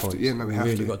take 3 have to, points. yeah, no, we have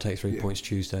really to. got to take 3 Yeah. points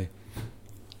Tuesday,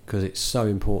 because it's so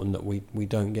important that we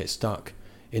don't get stuck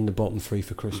in the bottom 3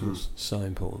 for Christmas. So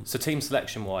important. So team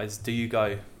selection wise, do you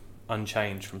go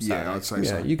unchanged from Saturday? Yeah, I'd say Yeah,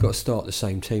 so. you've got to start the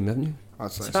same team, haven't you?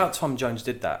 I'd say It's so. about Tom Jones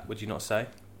did that, would you not say?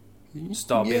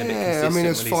 Start being a bit Yeah, consistent I mean, it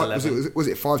was with his 5, 11. was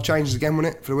it 5 changes again,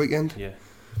 wasn't it, for the weekend? Yeah.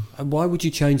 And why would you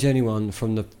change anyone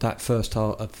from that first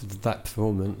half of that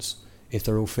performance if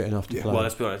they're all fit enough to Yeah. play? Well,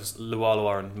 let's be honest,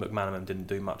 Lualua and McManaman didn't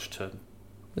do much to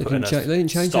They put in didn't, they didn't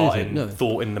change starting anything. No.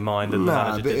 thought in the mind of the Nah,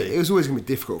 manager, but did he? it was always going to be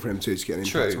difficult for them two to get an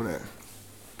impact, True. wasn't it?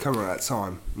 Coming at that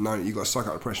time, knowing you've got to suck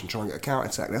up the pressure and try and get a counter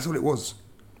attack. That's all it was.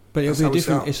 But it'll That's be a how it's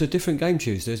different. out. It's a different game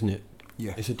Tuesday, isn't it?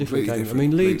 Yeah, It's a different completely game. different, I mean,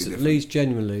 completely Leeds different.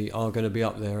 genuinely are going to be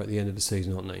up there at the end of the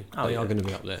season, aren't they? Oh, They yeah. are going to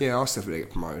be up there. Yeah, I'll definitely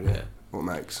get promoted. Yeah. Yeah. What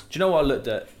makes? Do you know what I looked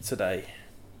at today?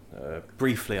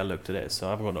 Briefly, I looked at it, so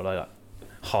I haven't got no like,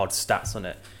 hard stats on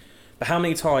it. But how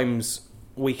many times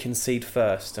we concede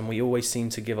first, and we always seem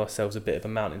to give ourselves a bit of a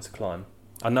mountain to climb.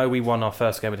 I know we won our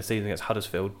first game of the season against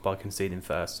Huddersfield by conceding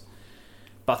first,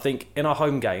 but I think in our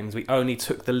home games we only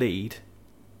took the lead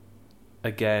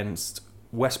against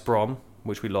West Brom,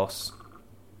 which we lost,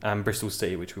 and Bristol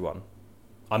City, which we won.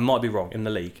 I might be wrong in the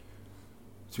league.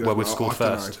 Well, we've scored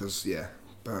first. Because yeah,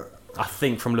 but I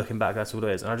think from looking back, that's what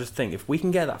it is. And I just think if we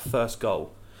can get that first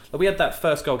goal, like we had that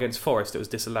first goal against Forest, it was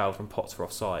disallowed from Potts for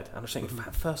offside. And I just think if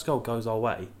that first goal goes our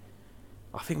way,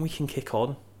 I think we can kick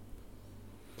on.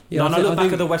 Yeah, and I thi- look back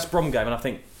think- at the West Brom game and I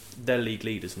think they're league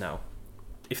leaders now.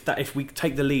 if we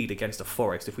take the lead against a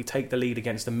Forest, if we take the lead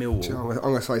against a Millwall, I'm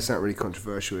going to say something really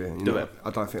controversial here. Do it.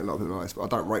 I don't think a lot of people know this, but I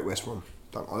don't rate West Brom.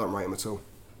 I don't rate them at all.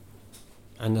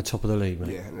 And the top of the league,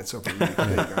 mate. Yeah, and the top of the league. There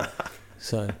you go.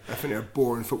 So I think they're a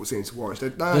boring football team to watch. They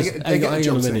hang get on the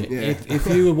job a done. minute. Yeah. If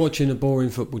you were watching a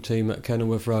boring football team at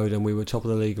Kenilworth Road and we were top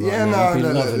of the league right Yeah, now, no, you'd be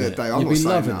no, loving no, it. I'm You'd not be saying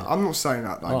loving that. it. I'm not saying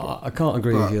that, though. I can't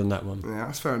agree but- with you on that one. Yeah,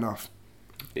 that's fair enough.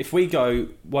 if we go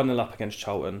 1-0 up against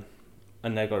Charlton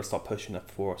and they've got to start pushing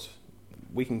up for us,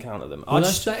 we can counter them. Well,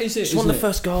 that is it. Just want isn't the it?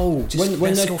 first goal. Just When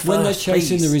let's they're, go when they're first,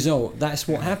 chasing please. the result, that's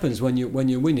what happens. When you're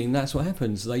winning, that's what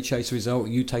happens. They chase the result.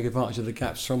 You take advantage of the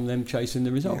gaps from them chasing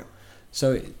the result. Yeah.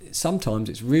 So sometimes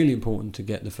it's really important to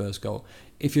get the first goal.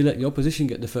 If you let the opposition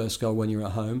get the first goal when you're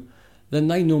at home, then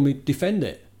they normally defend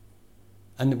it,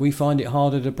 and we find it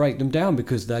harder to break them down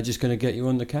because they're just going to get you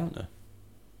on the counter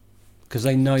because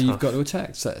they know you've got to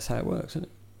attack. So that's how it works, isn't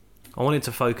it? I wanted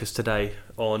to focus today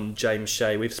on James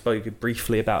Shea. We've spoken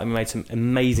briefly about him. He made some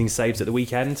amazing saves at the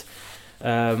weekend.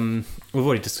 We've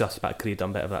already discussed about could he have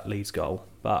done better with that Leeds goal,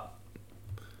 but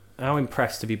how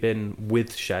impressed have you been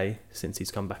with Shea since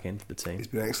he's come back into the team? It's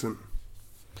been excellent.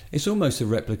 It's almost a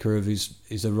replica of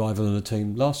his arrival on the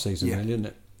team last season, Yeah. really, isn't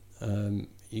it?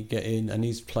 You get in and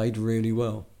he's played really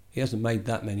well. He hasn't made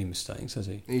that many mistakes, has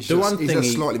he? He's The just, one he's thing got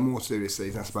he- slightly more to do this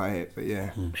season. That's about it. But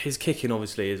yeah, His kicking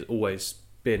obviously has always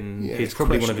been Yeah, his it's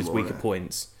probably one of his questionable, weaker yeah.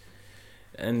 points.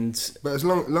 And but as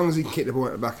long as he can kick the ball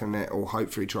at the back of the net, or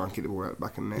hopefully try and kick the ball at the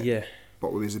back of the net, yeah,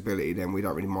 but with his ability, then we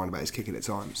don't really mind about his kicking at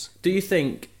times. do you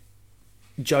think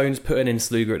Jones putting in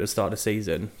Sluga at the start of the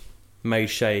season made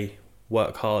Shea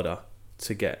work harder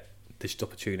to get this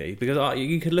opportunity? Because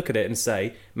you could look at it and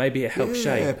say maybe it helped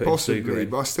Shea Yeah, putting Sluga possibly. in.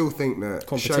 But I still think that Shea's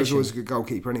Competition. always a good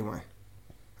goalkeeper anyway,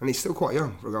 and he's still quite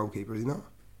young for a goalkeeper, is he not?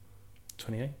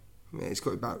 28? Yeah, he's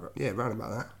got about round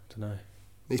about that. Don't know.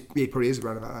 He probably is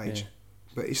around about that age, Yeah.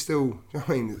 but he's still. You know what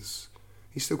I mean,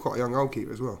 he's still quite a young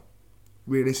goalkeeper as well.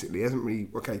 Realistically, he hasn't really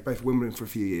played for Wimbledon for a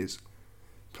few years,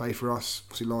 played for us.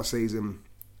 Obviously, last season,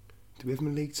 did we have him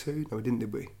in League Two? No, we didn't,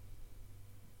 did we?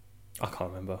 I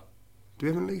can't remember. Did we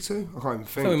have him in League Two? I can't even I think.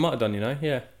 think we might have done,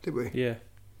 yeah. Did we? Yeah.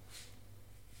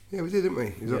 Yeah, we did, didn't we?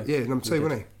 He was Yeah, number we 2, did.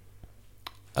 wasn't he?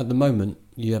 At the moment,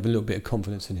 you have a little bit of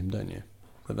confidence in him, don't you?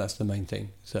 But that's the main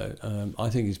thing. So I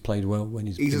think he's played well when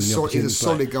he's He's given a the he's a opportunity to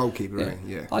play. solid goalkeeper, isn't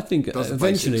he? Yeah. I think Does the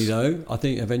eventually, basics.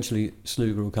 though, eventually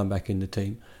Sluga will come back in the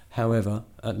team. However,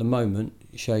 at the moment,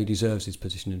 Shea deserves his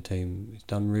position in the team. He's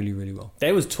done really, really well.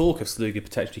 There was talk of Sluga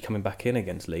potentially coming back in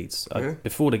against Leeds. Yeah.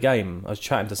 Before the game, I was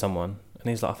chatting to someone and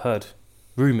he's like, I've heard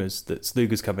rumours that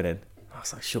Sluga's coming in. I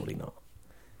was like, surely not.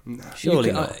 Nah.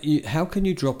 Surely not. How can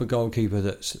you drop a goalkeeper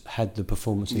that's had the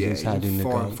performances Yeah, he's had in the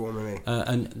fine goal? form, isn't he?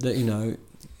 And that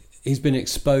he's been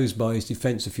exposed by his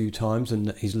defence a few times,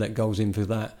 and he's let goals in for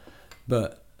that.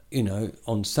 But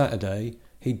on Saturday,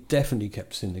 he definitely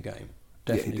kept us in the game.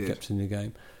 Yeah, he Definitely did. kept us in the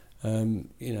game.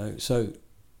 So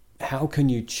how can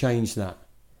you change that?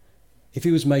 If he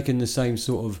was making the same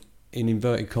sort of, in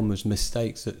inverted commas,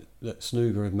 mistakes that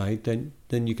Sluga had made,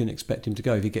 then you can expect him to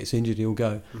go. If he gets injured, he'll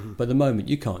go. Mm-hmm. But at the moment,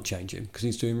 you can't change him because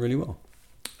he's doing really well.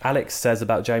 Alex says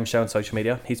about James Shea on social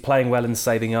media, he's playing well and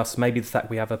saving us. Maybe the fact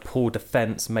we have a poor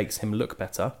defence makes him look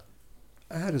better.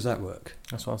 How does that work?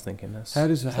 That's what I was thinking. How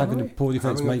does having a poor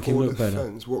defence Having a make him poor look better?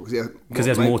 defence, what? Because he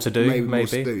has more to do, more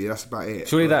to maybe. do, yeah, that's about it.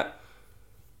 Surely But, that...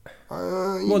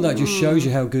 Well, that just shows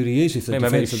you how good he is if the Yeah,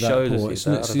 maybe defence it are that shows us poor. he's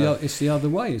Isn't that, it? I don't know. It's the other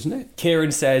way, isn't it?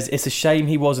 Kieran says, it's a shame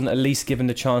he wasn't at least given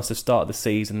the chance to start the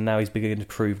season, and now he's beginning to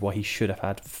prove why he should have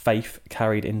had faith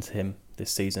carried into him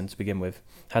this season to begin with.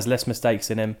 Has less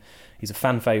mistakes in him. He's a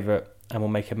fan favourite and will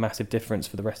make a massive difference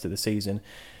for the rest of the season.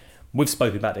 We've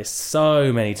spoken about this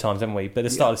so many times, haven't we? But at the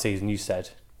start of the season, you said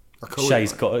I call it,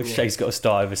 Shea's mate. got Yeah. Shea's got to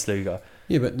start over Sluga.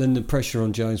 Yeah, but then the pressure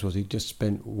on Jones was he just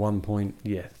spent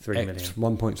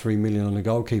 1.3 million on the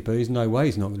goalkeeper. There's no way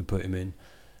he's not going to put him in.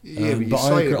 Yeah, but you but I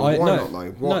say agree- it, but why no, not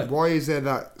though? Why, no. why is there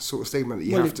that sort of stigma that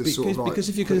you Well, have to sort of like because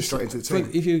if you put can, straight into the team?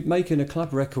 if you're making a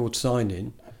club record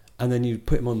signing and then you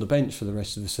put him on the bench for the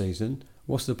rest of the season,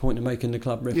 what's the point of making the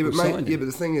club record Yeah, but signing?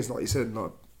 the thing is, like you said,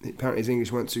 like apparently his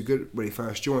English weren't too good when he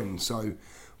first joined. So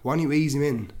why don't you ease him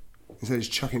in instead of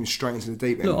just chucking him straight into the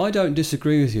deep end? Look, I don't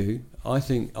disagree with you. I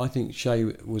think Shea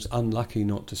was unlucky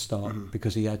not to start Mm-hmm.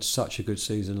 because he had such a good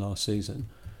season last season.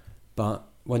 But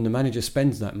when the manager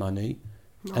spends that money,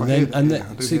 No, I hear that, yeah,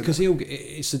 I do hear because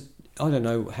that. I don't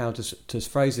know how to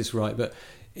phrase this right, but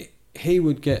he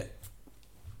would get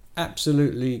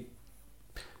absolutely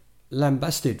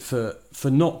lambasted for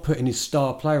not putting his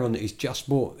star player on that he's just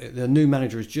bought. The new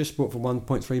manager has just bought for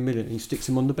 1.3 million, and he sticks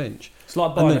him on the bench. It's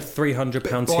like buying then- a £300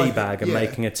 But buy- tea bag and yeah.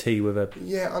 making a tea with a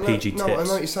Yeah, I know. PG No, I know tips.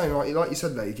 what you're saying. Like you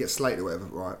said there, you get slated or whatever,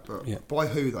 right? But Yeah. by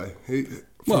who though? Who?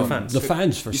 Well, fans. the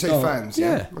fans for a You say start. fans,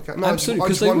 yeah? Okay. No, absolutely, I because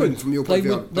just they wondered would. from your point They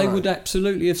of would. view, They no. would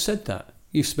absolutely have said that.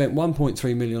 You've spent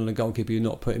 1.3 million on a goalkeeper. You're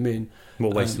not putting him in.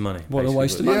 What a waste of money. What a basically,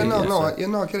 waste of would money. it be. Yeah,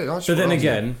 no, I get it. I just But then thought-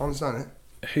 again- I understand it.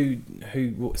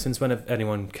 Since when have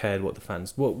anyone cared what the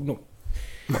fans? Well, no.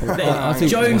 I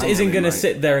think- Jones Well, isn't going to mate.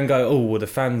 sit there and go, "Oh, well, the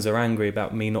fans are angry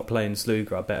about me not playing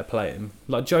Sluga. I better play him."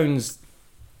 Like Jones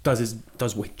does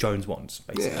what Jones wants,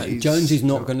 basically. Yeah, he's- Jones is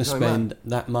not going to he's a spend man.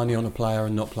 that money on a player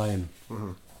and not play him.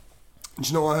 Do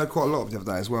you know what I heard quite a lot of the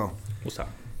other day as well? What's that?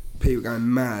 People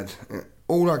going mad.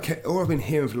 All I've been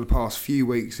hearing for the past few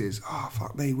weeks is, "Oh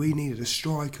fuck me, we needed a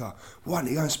striker. Why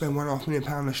didn't you go and spend £1.5 million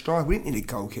on a striker? We didn't need a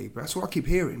goalkeeper." That's what I keep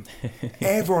hearing.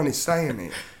 Everyone is saying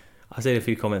it. I seen a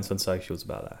few comments on socials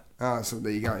about that. So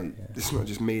there you go. It's not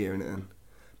just me hearing it then.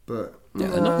 But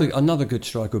Yeah, another good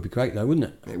striker would be great, though, wouldn't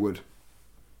it? it would.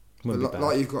 But Wouldn't be bad.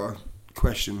 like you've got a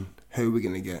question, who are we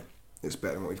going to get? It's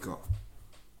better than what we've got.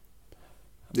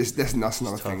 That's another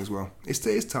tough. thing as well. It's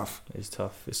tough. It's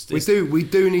tough. We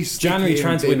do need to stick January here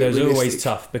and transfer be a bit windows are always realistic.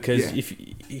 tough because Yeah.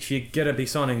 if you're going to be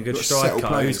signing a good Got to settle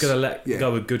striker, who's players. going to let Yeah.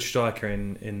 go a good striker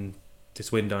in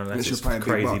this window unless Unless you're it's paying big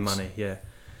crazy bucks. money? Yeah.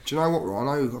 Do you know what, Ron?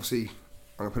 I know, obviously,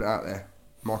 I'm going to put it out there,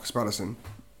 Marcus Madison.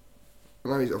 I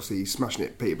know he's smashing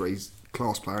it at Peterborough. He's a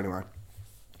class player anyway.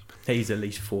 He's at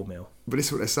least £4 million. But this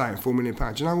is what they're saying, £4 million. Do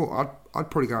you know what? I'd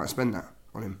probably go out and spend that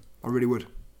on him. I really would.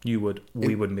 You would.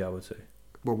 We wouldn't be able to.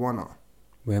 Well, why not?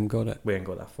 We haven't got it. We ain't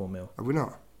got that £4 million. Have we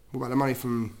not? What about the money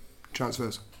from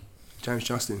transfers? James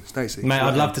Justin, Stacey. Mate,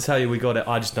 I'd love to tell you we got it.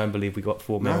 I just don't believe we got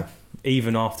 £4 million. No.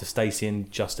 Even after Stacey and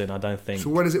Justin, I don't think. So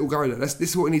where does it all go then? This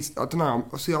is what it needs. I don't know.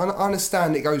 See, I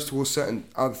understand it goes towards certain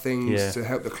other things Yeah. to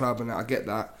help the club, and that, I get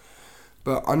that.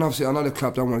 But I know the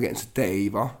club don't want to get into debt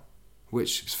either,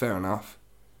 which is fair enough.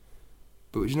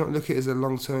 But would you not look at it as a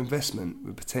long-term investment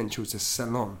with potential to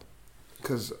sell on?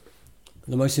 Because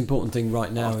The most important thing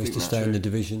right now I is think to that's stay in true. the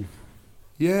division.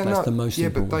 yeah, That's the most yeah,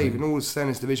 but important Dave, thing. in order to stay in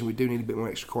this division, we do need a bit more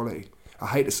extra quality. I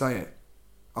hate to say it.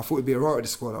 I thought we'd be alright with the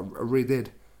squad. I really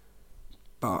did.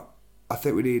 But I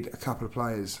think we need a couple of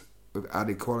players with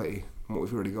added quality than what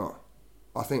we've already got.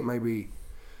 I think maybe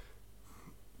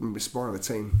spoiling the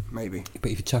team, maybe.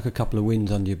 But if you chuck a couple of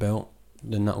wins under your belt,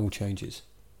 then that all changes.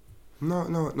 No,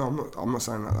 I'm not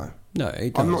saying that though. No,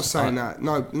 it does. I'm not saying that.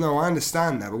 No, I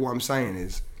understand that, but what I'm saying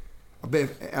is a bit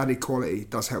of added quality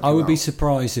does help. I you would be out.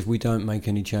 surprised if we don't make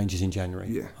any changes in January.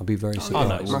 Yeah. I'll be very Oh, surprised.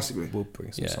 no, we'll, Massively. we'll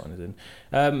bring some Yeah. signers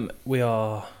in. We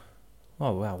are.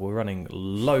 Oh wow, we're running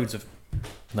loads of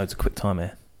quick time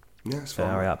here. Yeah, it's So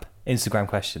fine. hurry up. Instagram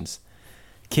questions.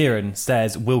 Kieran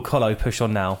says, "Will Colo push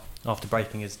on now after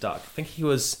breaking his duck?" I think he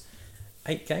was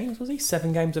 8 games. Was he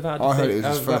 7 games without? I heard it was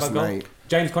his without first a goal? in 8.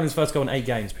 James Collins' first goal in 8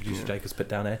 games. Producer Jacobs put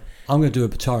down here. I'm going to do a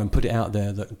batar and put it out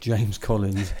there that James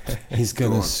Collins is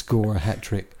going Go to on. score a hat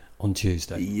trick on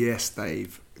Tuesday. Yes,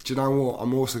 Dave. Do you know what?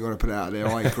 I'm also going to put it out there.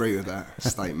 I agree with that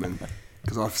statement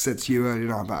because I've said to you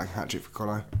earlier about a hat trick for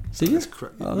Colo. Did you?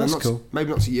 Oh, that's cool. Maybe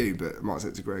not to you, but I might have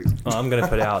said to Greg. Oh, I'm going to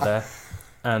put it out there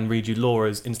and read you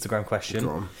Laura's Instagram question. Go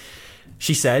on.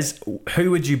 She says,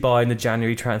 "Who would you buy in the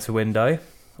January transfer window,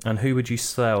 and who would you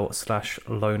sell /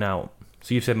 loan out?"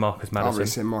 So you've said Marcus I've already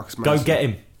Madison. said Marcus Go Madison. get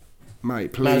him,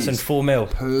 Mate, please. Madison. 4 mil.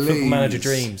 Please. Football manager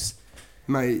dreams.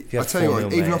 Mate, If you I have tell you 4 what,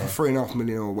 mil, even mate, off a £3.5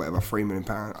 million or whatever, £3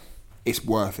 million, it's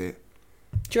worth it.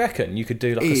 Do you reckon you could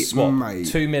do like a It, swap, mate,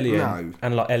 2 million, no.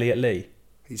 and like Elliot Lee?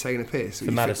 Are you taking a piss? For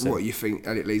Madison. You think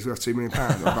Elliot Lee's worth £2 million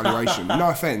on valuation? No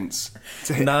offence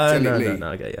to hit No, Elliot no, Lee. no,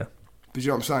 no. I get you. But you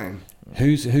know what I'm saying?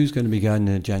 Who's going to be going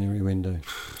in the January window?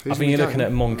 I think you're looking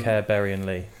at Moncur, Berry, and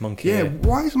Lee. Moncur. Yeah,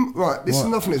 why is... Right, this is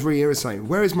What? nothing that's really irritating.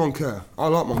 Where is Moncur? I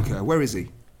like Moncur. Where is he?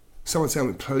 Someone tell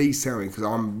me, please tell me, because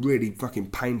I'm really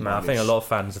fucking pained No, by I think a this. lot of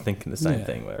fans are thinking the same Yeah.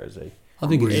 thing. Where is he? I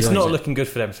think It's Lee. not looking good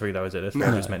for them 3 though, is it? As No.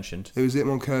 I just mentioned. Who is it?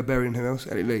 Moncur, Berry, and who else?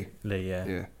 Elliot Lee. Lee, yeah.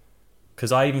 Yeah.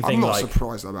 Because I even I'm think not like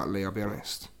surprised about Lee, I'll be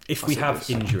honest. if I we said have this.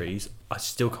 injuries, I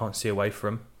still can't see away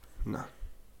from him. No.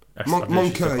 I've literally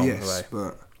just Moncur, gone yes, away.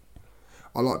 but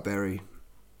I like Berry.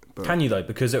 But Can you though?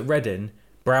 Because at Reading,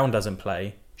 Brown doesn't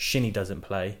play, Shinnie doesn't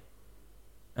play,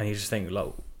 and you just think,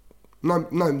 like, No,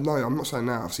 I'm not saying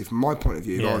that. Obviously, from my point of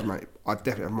view, Yeah. I'd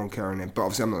definitely have Moncur in there. But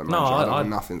obviously, I'm not the no, manager. I don't I know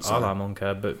nothing. So. I like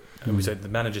Moncur, but we said the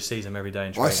manager sees him every day in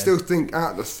I training. still think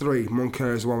out of the 3,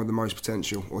 Moncur is the one with the most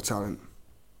potential or talent.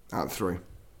 Out of the 3.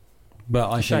 But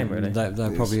I Shame, think really.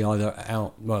 they're It probably either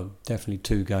out. Well, definitely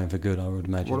 2 going for good. I would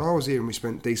imagine. Well, I was here and we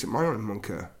spent decent money on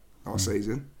Moncur last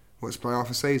season. to play half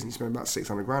a season. You spend about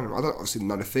 600 grand. I don't obviously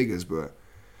know the figures, but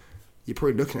you're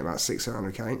probably looking at about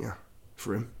 600k, ain't you,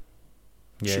 for him?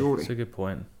 Yeah, Surely. that's a good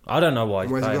point. I don't know why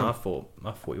he's Where's he playing. gone?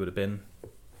 I thought he would have been.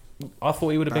 I thought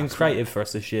he would have been creative for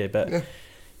us this year, but Yeah.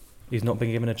 he's not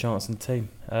been given a chance in the team.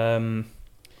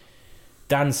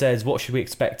 Dan says, "What should we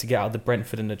expect to get out of the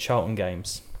Brentford and the Charlton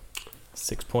games?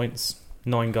 6 points,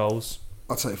 9 goals,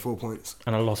 I'd say 4 points.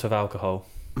 and a lot of alcohol."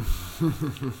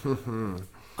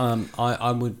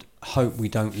 I would hope we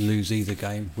don't lose either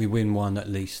game. We win one at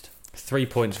least. 3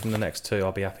 points from the next 2,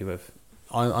 I'll be happy with.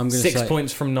 I'm going to 6 say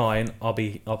points from 9, I'll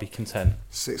be content.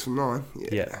 6 from 9.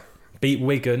 Yeah. Beat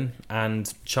Wigan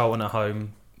and Charlton at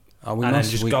home, we and then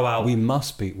must, just we, go out. We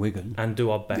must beat Wigan. and do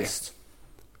our best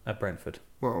at Brentford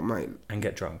Well, mate. and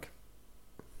get drunk.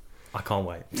 I can't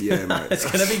wait. Yeah, mate. It's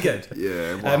going to be good.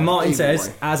 Yeah. Well, Martin either says,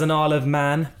 way. as an Isle of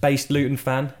Man based Luton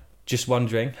fan, just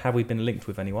wondering, have we been linked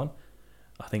with anyone?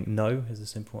 I think no is the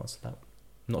simple answer to that.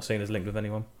 I'm not seeing us linked with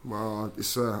anyone. Well,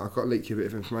 it's, I've got to leak you a bit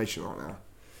of information right now.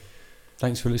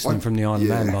 Thanks for listening from the Isle of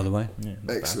yeah. Man, by the way. Yeah, not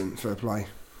bad. Excellent. Fair play.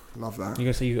 Love that. You're going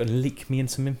to say you're going to leak me in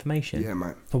some information? Yeah,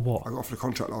 mate. For what? I got offered a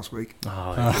contract last week.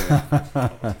 Oh,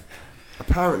 Yeah.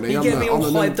 Apparently, You I'm get the, me all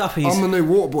I'm, the hyped new, up, he's- I'm the new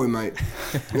water boy, mate.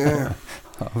 Yeah.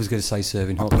 I was going to say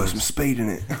serving hot Put dogs. some speed in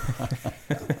it.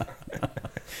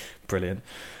 brilliant.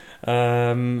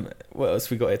 What else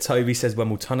we got here? Toby says, when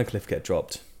will Tunnicliffe get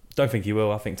dropped? Don't think he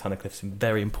will. I think Tunnicliffe's a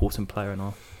very important player in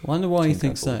our... Wonder why he Team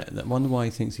thinks going that. Wonder why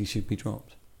he thinks he should be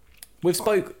dropped. We've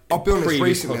spoke... I'll be honest, previous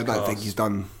recently I don't think podcasts. he's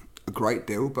done a great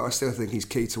deal, but I still think he's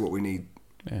key to what we need.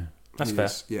 Yeah. That's He fair.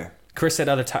 is, yeah. Chris said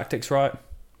other tactics right.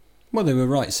 Well, they were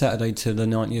right Saturday to the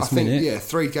 90th I think, minute. yeah,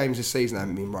 3 games this season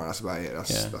haven't been right. That's about it. Yeah.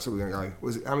 That's all we're going to go.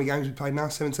 Was it, how many games we played now?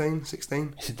 17?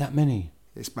 16? Is it that many?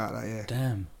 It's about that, yeah.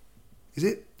 Damn. Is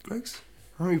it, Greg's?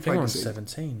 How many I we think we're played on this season?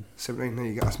 17. 17, there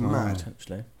you go. That's Wow. mad.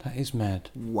 Potentially. That is mad.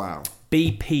 Wow.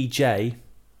 BPJ,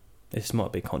 this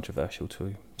might be controversial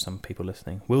to some people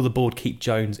listening. Will the board keep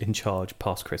Jones in charge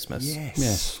past Christmas? Yes.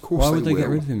 Yes. Of course Why would they get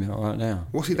will. rid of him right now?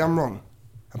 What's he done wrong?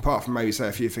 Apart from maybe say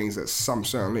a few things that some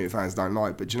certain Luton fans don't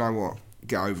like, but do you know what?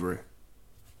 Get over it.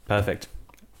 Perfect.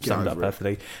 Get Summed up over it.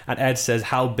 perfectly. And Ed says,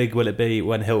 how big will it be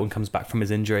when Hilton comes back from his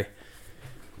injury?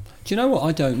 Do you know what?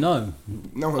 I don't know.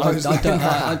 No one I, knows. I, don't,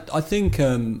 I think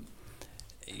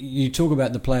you talk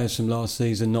about the players from last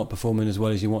season not performing as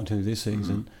well as you want to this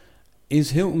season.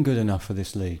 Is Hilton good enough for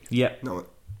this league? Yep. No,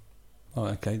 Oh,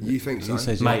 okay. you think so? He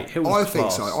says Mate, yeah. Hilton's I think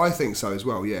class. so. I think so as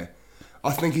well, yeah.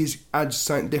 I think he's adds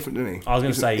something different, doesn't he? I was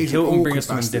going to say, He's an Hilton bring awkward us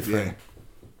something bastard, different.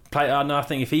 yeah. No, I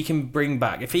think if he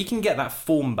can get that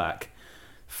form back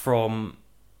from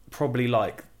probably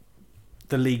like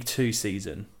the League 2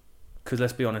 season, because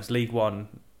let's be honest, League 1,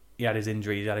 he had his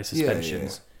injuries, he had his Yeah,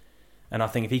 suspensions. And I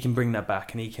think if he can bring that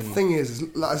back and he can... The thing is,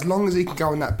 as long as he can go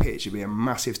on that pitch, he'll be a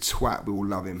massive twat. We will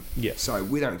love him. Yeah. So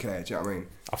we don't care. Do you know what I mean?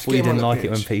 I Just thought you get him on didn't the like it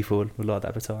when pitch. people would like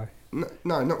that Batari.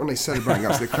 No, not when they celebrate and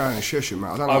go to the crowd and shush him, mate.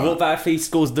 I don't I like what that. about if he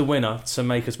scores the winner to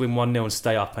make us win 1-0 and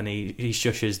stay up and he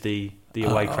shushes the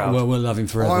away crowd? Well, we'll love him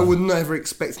forever. I would never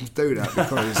expect him to do that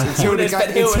because until would the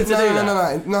expect Hilton to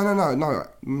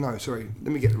do no. Sorry,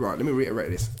 let me get it right. Let me reiterate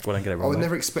this. Well, don't get it I wrong, would mate.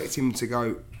 never expect him to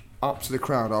go up to the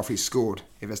crowd after he's scored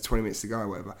if there's 20 minutes to go or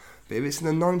whatever. But if it's in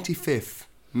the 95th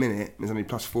minute, there's only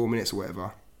plus 4 minutes or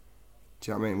whatever.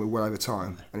 Do you know what I mean? We're well over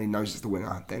time, and he knows it's the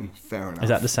winner. Then fair enough. Is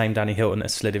that the same Danny Hilton that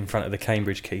slid in front of the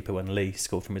Cambridge keeper when Lee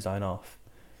scored from his own half?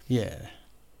 Yeah.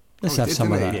 Let's Oh, have did,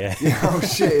 some of didn't that. he? Yeah. Oh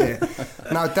shit! Yeah.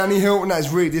 No, Danny Hilton, that's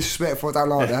really disrespectful. I don't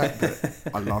like that,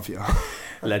 but I love you.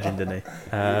 Legend, isn't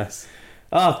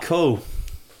he? Cool.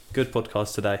 Good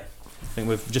podcast today. I think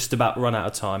we've just about run out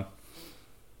of time.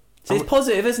 So it's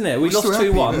positive, isn't it? We we're lost still happy,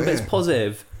 2-1, yeah. but it's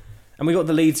positive. And we got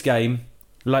the Leeds game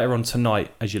later on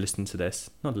tonight as you listen to this.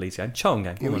 Not the Leeds game, Charlton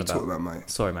game. Yeah, What what am you I talking about, mate?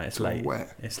 Sorry, mate, it's It's all late.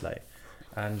 wet. It's late.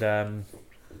 And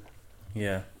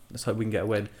yeah, let's hope we can get a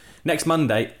win. Next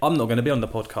Monday, I'm not going to be on the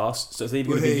podcast, so it's either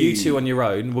going to be you Hey. two on your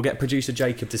own. We'll get producer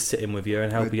Jacob to sit in with you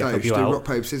and help you Dave, help you do out. rock,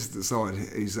 paper, scissors to decide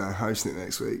who's hosting it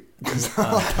next week. 'Cause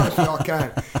I don't think I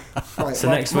can. Mate, So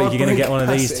my- next my week you're going to brain get one of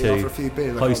these capacity after two a few beers,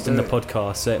 I can't hosting do the it.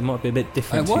 podcast, so it might be a bit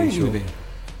different Why to are you usual. going to be?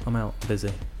 I'm out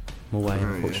busy. I'm away,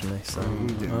 yeah. unfortunately. So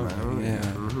Yeah.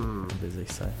 I'm busy.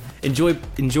 So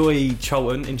enjoy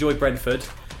Charlton, enjoy Brentford.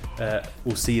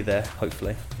 We'll see you there,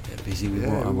 hopefully. They're busy with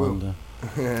Yeah, what, I we will. wonder.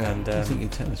 And I think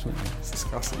you'd tell us, wouldn't you? It's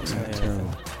disgusting. yeah,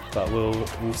 Terrible. but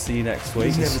we'll see you next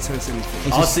week. He's never tell us anything.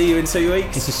 It's I'll a- see you in 2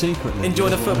 weeks. It's a secret. Enjoy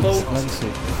the football. Bloody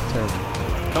secret. Terrible.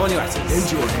 Come on, you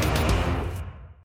actors. Enjoy.